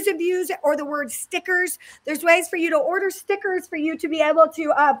search News and Views or the word stickers. There's ways for you to order stickers for you to be able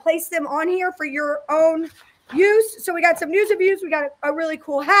to place them on here for your own use. So we got some News and Views. We got a really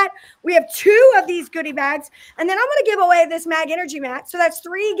cool hat. We have 2 of these goodie bags. And then I'm going to give away this Mag Energy mat. So that's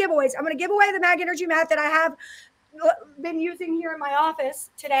 3 giveaways. I'm going to give away the Mag Energy mat that I have been using here in my office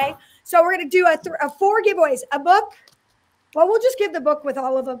today. So we're going to do a 4 giveaways, a book. Well, we'll just give the book with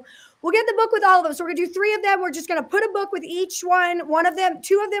all of them. We'll get the book with all of them. So we're going to do 3 of them. We're just going to put a book with each one. 2 of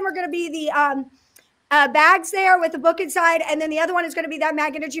them are going to be the bags there with the book inside. And then the other one is going to be that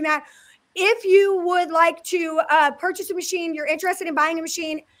Mag Energy mat. If you would like to purchase a machine, you're interested in buying a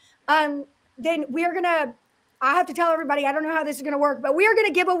machine, then we're going to, I have to tell everybody, I don't know how this is going to work, but we are going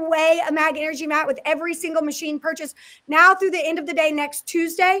to give away a Mag Energy mat with every single machine purchase now through the end of the day next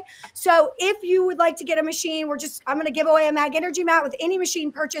Tuesday. So if you would like to get a machine, I'm going to give away a Mag Energy mat with any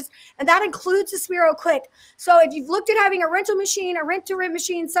machine purchase, and that includes the Sphero Click. So if you've looked at having a rental machine, a rent-to-rent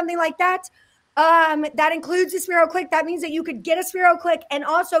machine, something like that, that includes the Sphero Click. That means that you could get a Sphero Click and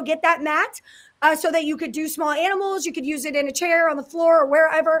also get that mat so that you could do small animals. You could use it in a chair, on the floor, or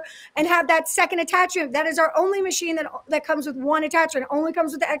wherever, and have that second attachment. That is our only machine that comes with 1 attachment. It only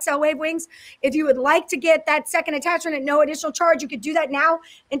comes with the XL Wave Wings. If you would like to get that second attachment at no additional charge, you could do that now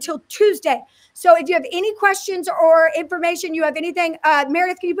until Tuesday. So if you have any questions or information, you have anything,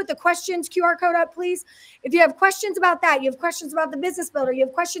 Meredith, can you put the questions QR code up, please? If you have questions about that, you have questions about the business builder, you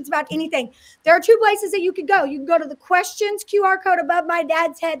have questions about anything, there are 2 places that you could go. You can go to the questions QR code above my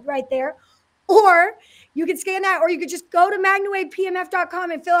dad's head right there, or you can scan that, or you could just go to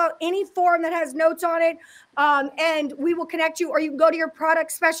MagnaWavePMF.com and fill out any form that has notes on it, and we will connect you, or you can go to your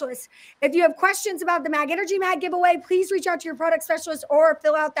product specialist. If you have questions about the Mag Energy mat giveaway, please reach out to your product specialist or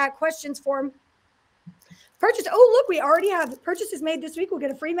fill out that questions form. Purchase. Oh, look, we already have purchases made this week. We'll get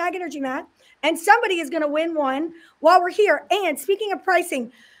a free Mag Energy mat, and somebody is going to win one while we're here. And speaking of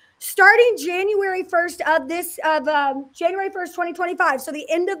pricing, starting January 1st January 1st, 2025, so the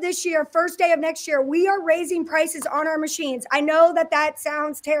end of this year, first day of next year, we are raising prices on our machines. I know that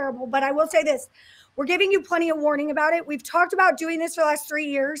sounds terrible, but I will say this. We're giving you plenty of warning about it. We've talked about doing this for the last 3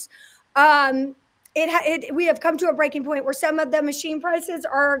 years. We have come to a breaking point where some of the machine prices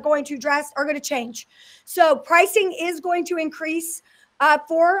are going to change. So pricing is going to increase.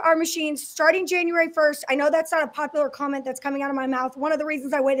 for our machines starting January 1st. I know that's not a popular comment that's coming out of my mouth. One of the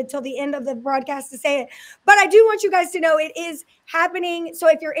reasons I waited till the end of the broadcast to say it, but I do want you guys to know it is happening. So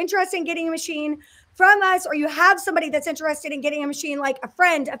if you're interested in getting a machine from us, or you have somebody that's interested in getting a machine, like a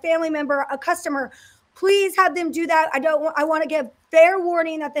friend, a family member, a customer, please have them do that. I want to give fair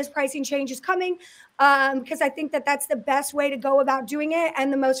warning that this pricing change is coming, because I think that that's the best way to go about doing it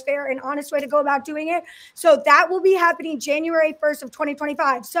and the most fair and honest way to go about doing it. So that will be happening January 1st of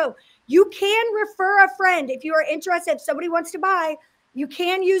 2025. So you can refer a friend if you are interested. If somebody wants to buy, you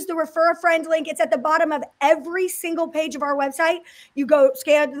can use the refer a friend link. It's at the bottom of every single page of our website. You go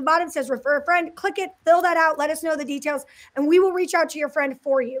scan to the bottom, it says refer a friend, click it, fill that out, let us know the details, and we will reach out to your friend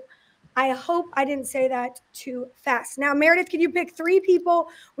for you. I hope I didn't say that too fast. Now, Meredith, can you pick 3 people?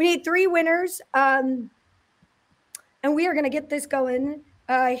 We need 3 winners. And we are going to get this going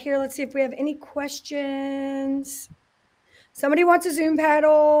here. Let's see if we have any questions. Somebody wants a Zoom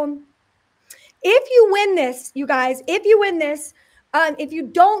paddle. If you win this, you guys, if you win this, if you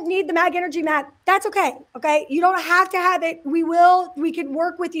don't need the Mag Energy mat, that's okay. Okay. You don't have to have it. We can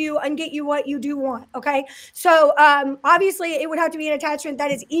work with you and get you what you do want. Okay. So, obviously it would have to be an attachment that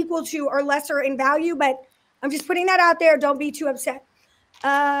is equal to or lesser in value, but I'm just putting that out there. Don't be too upset.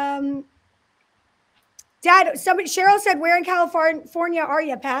 Dad, Cheryl said, where in California are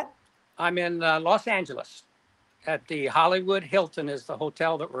you, Pat? I'm in Los Angeles at the Hollywood Hilton is the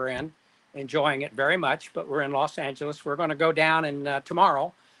hotel that we're in. Enjoying it very much, but we're in Los Angeles. We're going to go down and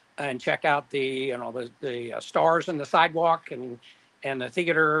tomorrow and check out the stars and the sidewalk and the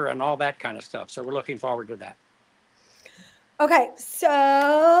theater and all that kind of stuff. So we're looking forward to that. Okay,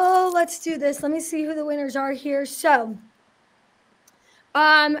 so let's do this. Let me see who the winners are here. So, who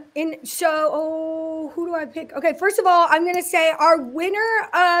do I pick? Okay, first of all, I'm going to say our winner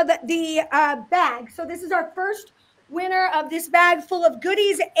of the bag. So this is our first winner of this bag full of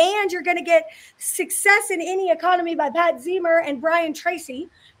goodies, and you're going to get Success in Any Economy by Pat Ziemer and Brian Tracy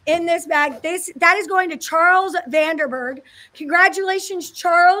in this bag. That is going to Charles Vanderberg. Congratulations,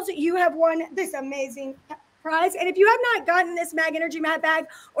 Charles. You have won this amazing prize. And if you have not gotten this Mag Energy mat bag,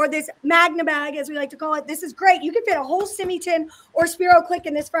 or this Magna bag, as we like to call it, this is great. You can fit a whole semi-tin or Spiro click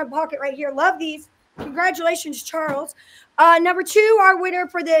in this front pocket right here. Love these. Congratulations, Charles. Number 2, our winner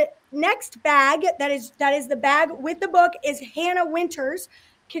for the next bag, that is the bag with the book, is Hannah Winters.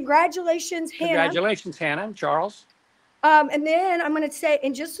 Congratulations, Hannah. Congratulations, Hannah and Charles. And then I'm going to say,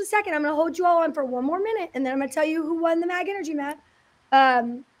 in just a second, I'm going to hold you all on for one more minute, and then I'm going to tell you who won the Mag Energy mat.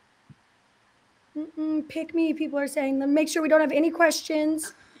 Pick me, people are saying. Let me make sure we don't have any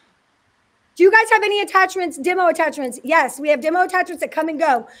questions. Do you guys have any attachments, demo attachments? Yes, we have demo attachments that come and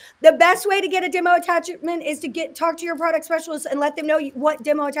go. The best way to get a demo attachment is to talk to your product specialist and let them know what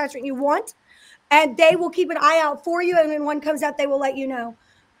demo attachment you want, and they will keep an eye out for you. And when one comes out, they will let you know.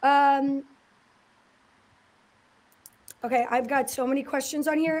 Okay, I've got so many questions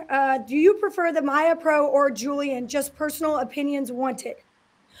on here. Do you prefer the Maya Pro or Julian? Just personal opinions wanted.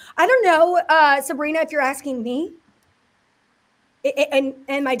 I don't know, Sabrina, if you're asking me.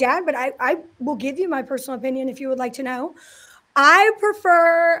 And my dad, but I will give you my personal opinion if you would like to know. I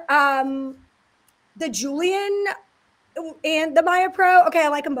prefer the Julian and the Maya Pro. Okay, I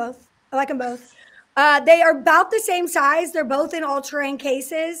like them both. They are about the same size. They're both in all-terrain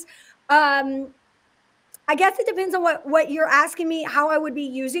cases. I guess it depends on what you're asking me, how I would be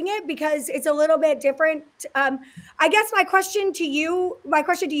using it, because it's a little bit different. I guess my question to you,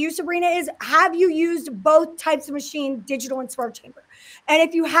 Sabrina, is, have you used both types of machine, digital and smart chamber? And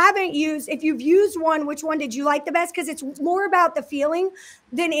if you've used one, which one did you like the best? Because it's more about the feeling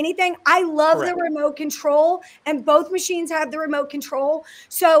than anything. I love the remote control, and both machines have the remote control.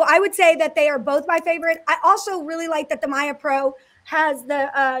 So I would say that they are both my favorite. I also really like that the Maya Pro has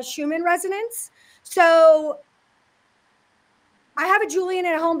the Schumann resonance. So I have a Julian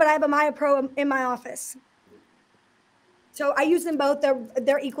at home, but I have a Maya Pro in my office. So I use them both.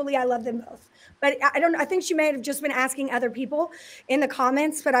 They're equally, I love them both. But I think she may have just been asking other people in the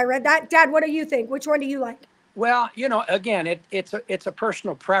comments, but I read that. Dad, what do you think? Which one do you like? Well, again, it's a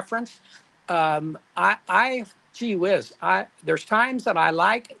personal preference. Gee whiz, there's times that I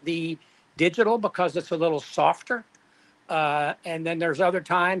like the digital because it's a little softer. And then there's other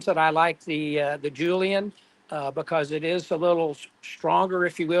times that I like the Julian because it is a little stronger,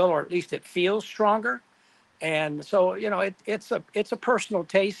 if you will, or at least it feels stronger. And so, it's a personal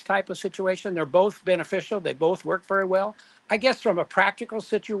taste type of situation. They're both beneficial. They both work very well. I guess from a practical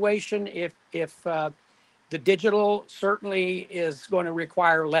situation, if the digital certainly is going to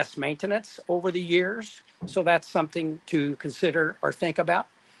require less maintenance over the years, so that's something to consider or think about.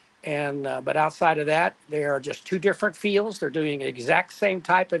 And but outside of that, they are just two different fields. They're doing the exact same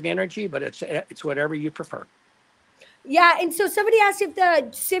type of energy, but it's whatever you prefer. Yeah, and so somebody asked if the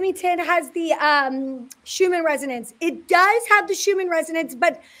Simi 10 has the Schumann resonance. It does have the Schumann resonance,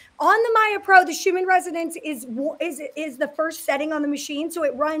 but on the Maya Pro, the Schumann resonance is the first setting on the machine, so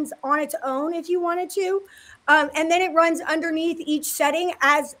it runs on its own if you wanted to. And then it runs underneath each setting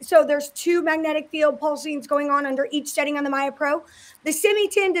so there's two magnetic field pulsings going on under each setting on the Maya Pro. The Simi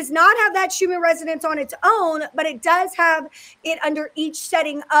 10 does not have that Schumann resonance on its own, but it does have it under each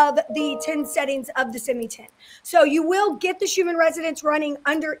setting of the 10 settings of the Simi 10. So you will get the Schumann resonance running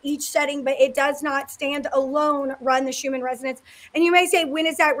under each setting, but it does not stand alone run the Schumann resonance. And you may say, when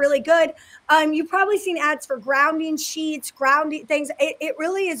is that really good? You've probably seen ads for grounding sheets, grounding things. It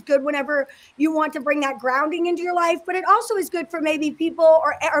really is good whenever you want to bring that grounding into your life, but it also is good for maybe people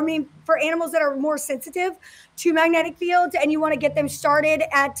for animals that are more sensitive to magnetic fields and you want to get them started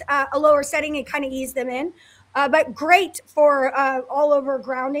at a lower setting and kind of ease them in. But great for all over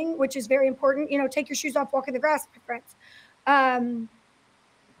grounding, which is very important. Take your shoes off, walk in the grass, my friends.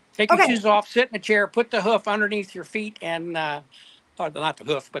 Take your shoes off, sit in a chair, put the hoof underneath your feet and not the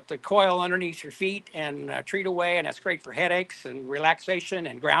hoof, but the coil underneath your feet and treat away. And that's great for headaches and relaxation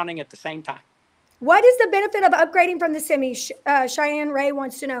and grounding at the same time. What is the benefit of upgrading from the Simi? Cheyenne Ray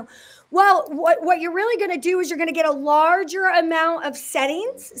wants to know. Well, what you're really going to do is you're going to get a larger amount of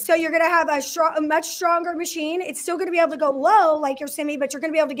settings. So you're going to have a much stronger machine. It's still going to be able to go low like your Simi, but you're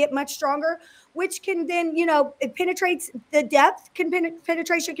going to be able to get much stronger, which can then, it penetrates the depth.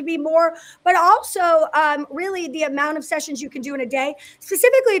 Penetration can be more, but also really the amount of sessions you can do in a day.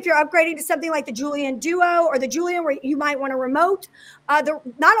 Specifically, if you're upgrading to something like the Julian Duo or the Julian, where you might want a remote.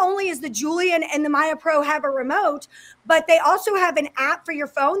 Not only is the Julian and the Maya Pro have a remote, but they also have an app for your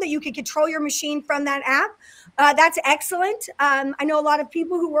phone that you can control your machine from that app. That's excellent. I know a lot of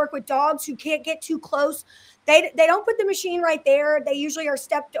people who work with dogs who can't get too close. They don't put the machine right there. They usually are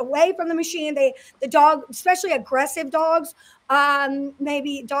stepped away from the machine. The dog, especially aggressive dogs,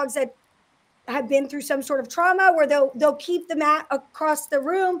 maybe dogs that have been through some sort of trauma where they'll keep the mat across the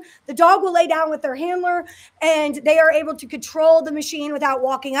room. The dog will lay down with their handler and they are able to control the machine without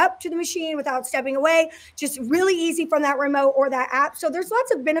walking up to the machine, without stepping away, just really easy from that remote or that app. So there's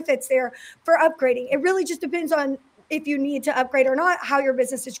lots of benefits there for upgrading. It really just depends on if you need to upgrade or not, how your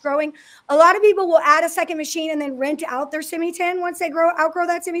business is growing. A lot of people will add a second machine and then rent out their Simi 10 once they outgrow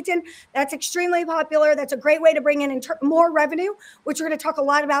that Simi 10. That's extremely popular. That's a great way to bring in more revenue, which we're going to talk a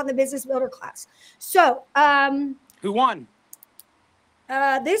lot about in the business builder class. So, who won?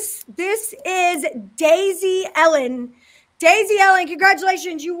 This is Daisy Ellen. Daisy Ellen,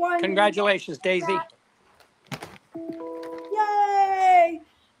 congratulations, you won. Congratulations, Daisy. Yay!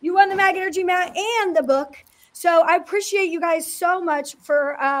 You won the Mag Energy mat and the book. So I appreciate you guys so much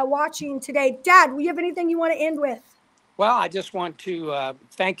for watching today. Dad, will you have anything you want to end with? Well, I just want to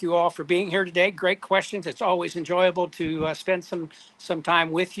thank you all for being here today. Great questions. It's always enjoyable to spend some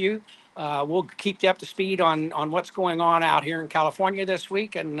time with you. We'll keep you up to speed on what's going on out here in California this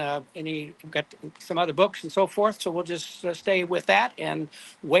week, and we've got some other books and so forth. So we'll just stay with that and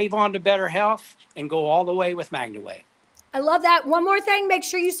wave on to better health and go all the way with MagnaWave. I love that. One more thing, make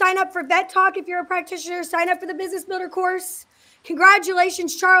sure you sign up for Vet Talk if you're a practitioner. Sign up for the Business Builder course.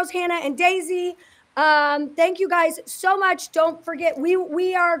 Congratulations, Charles, Hannah, and Daisy. Thank you guys so much. Don't forget,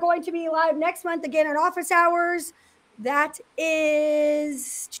 we are going to be live next month again at office hours. That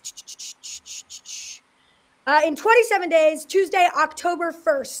is in 27 days, Tuesday, October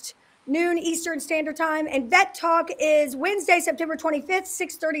 1st. Noon Eastern Standard Time, and Vet Talk is Wednesday, September 25th,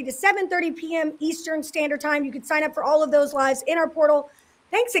 6:30 to 7:30 p.m. Eastern Standard Time. You can sign up for all of those lives in our portal.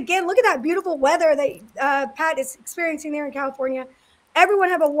 Thanks again. Look at that beautiful weather that Pat is experiencing there in California. Everyone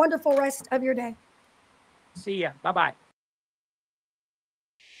have a wonderful rest of your day. See ya. Bye-bye.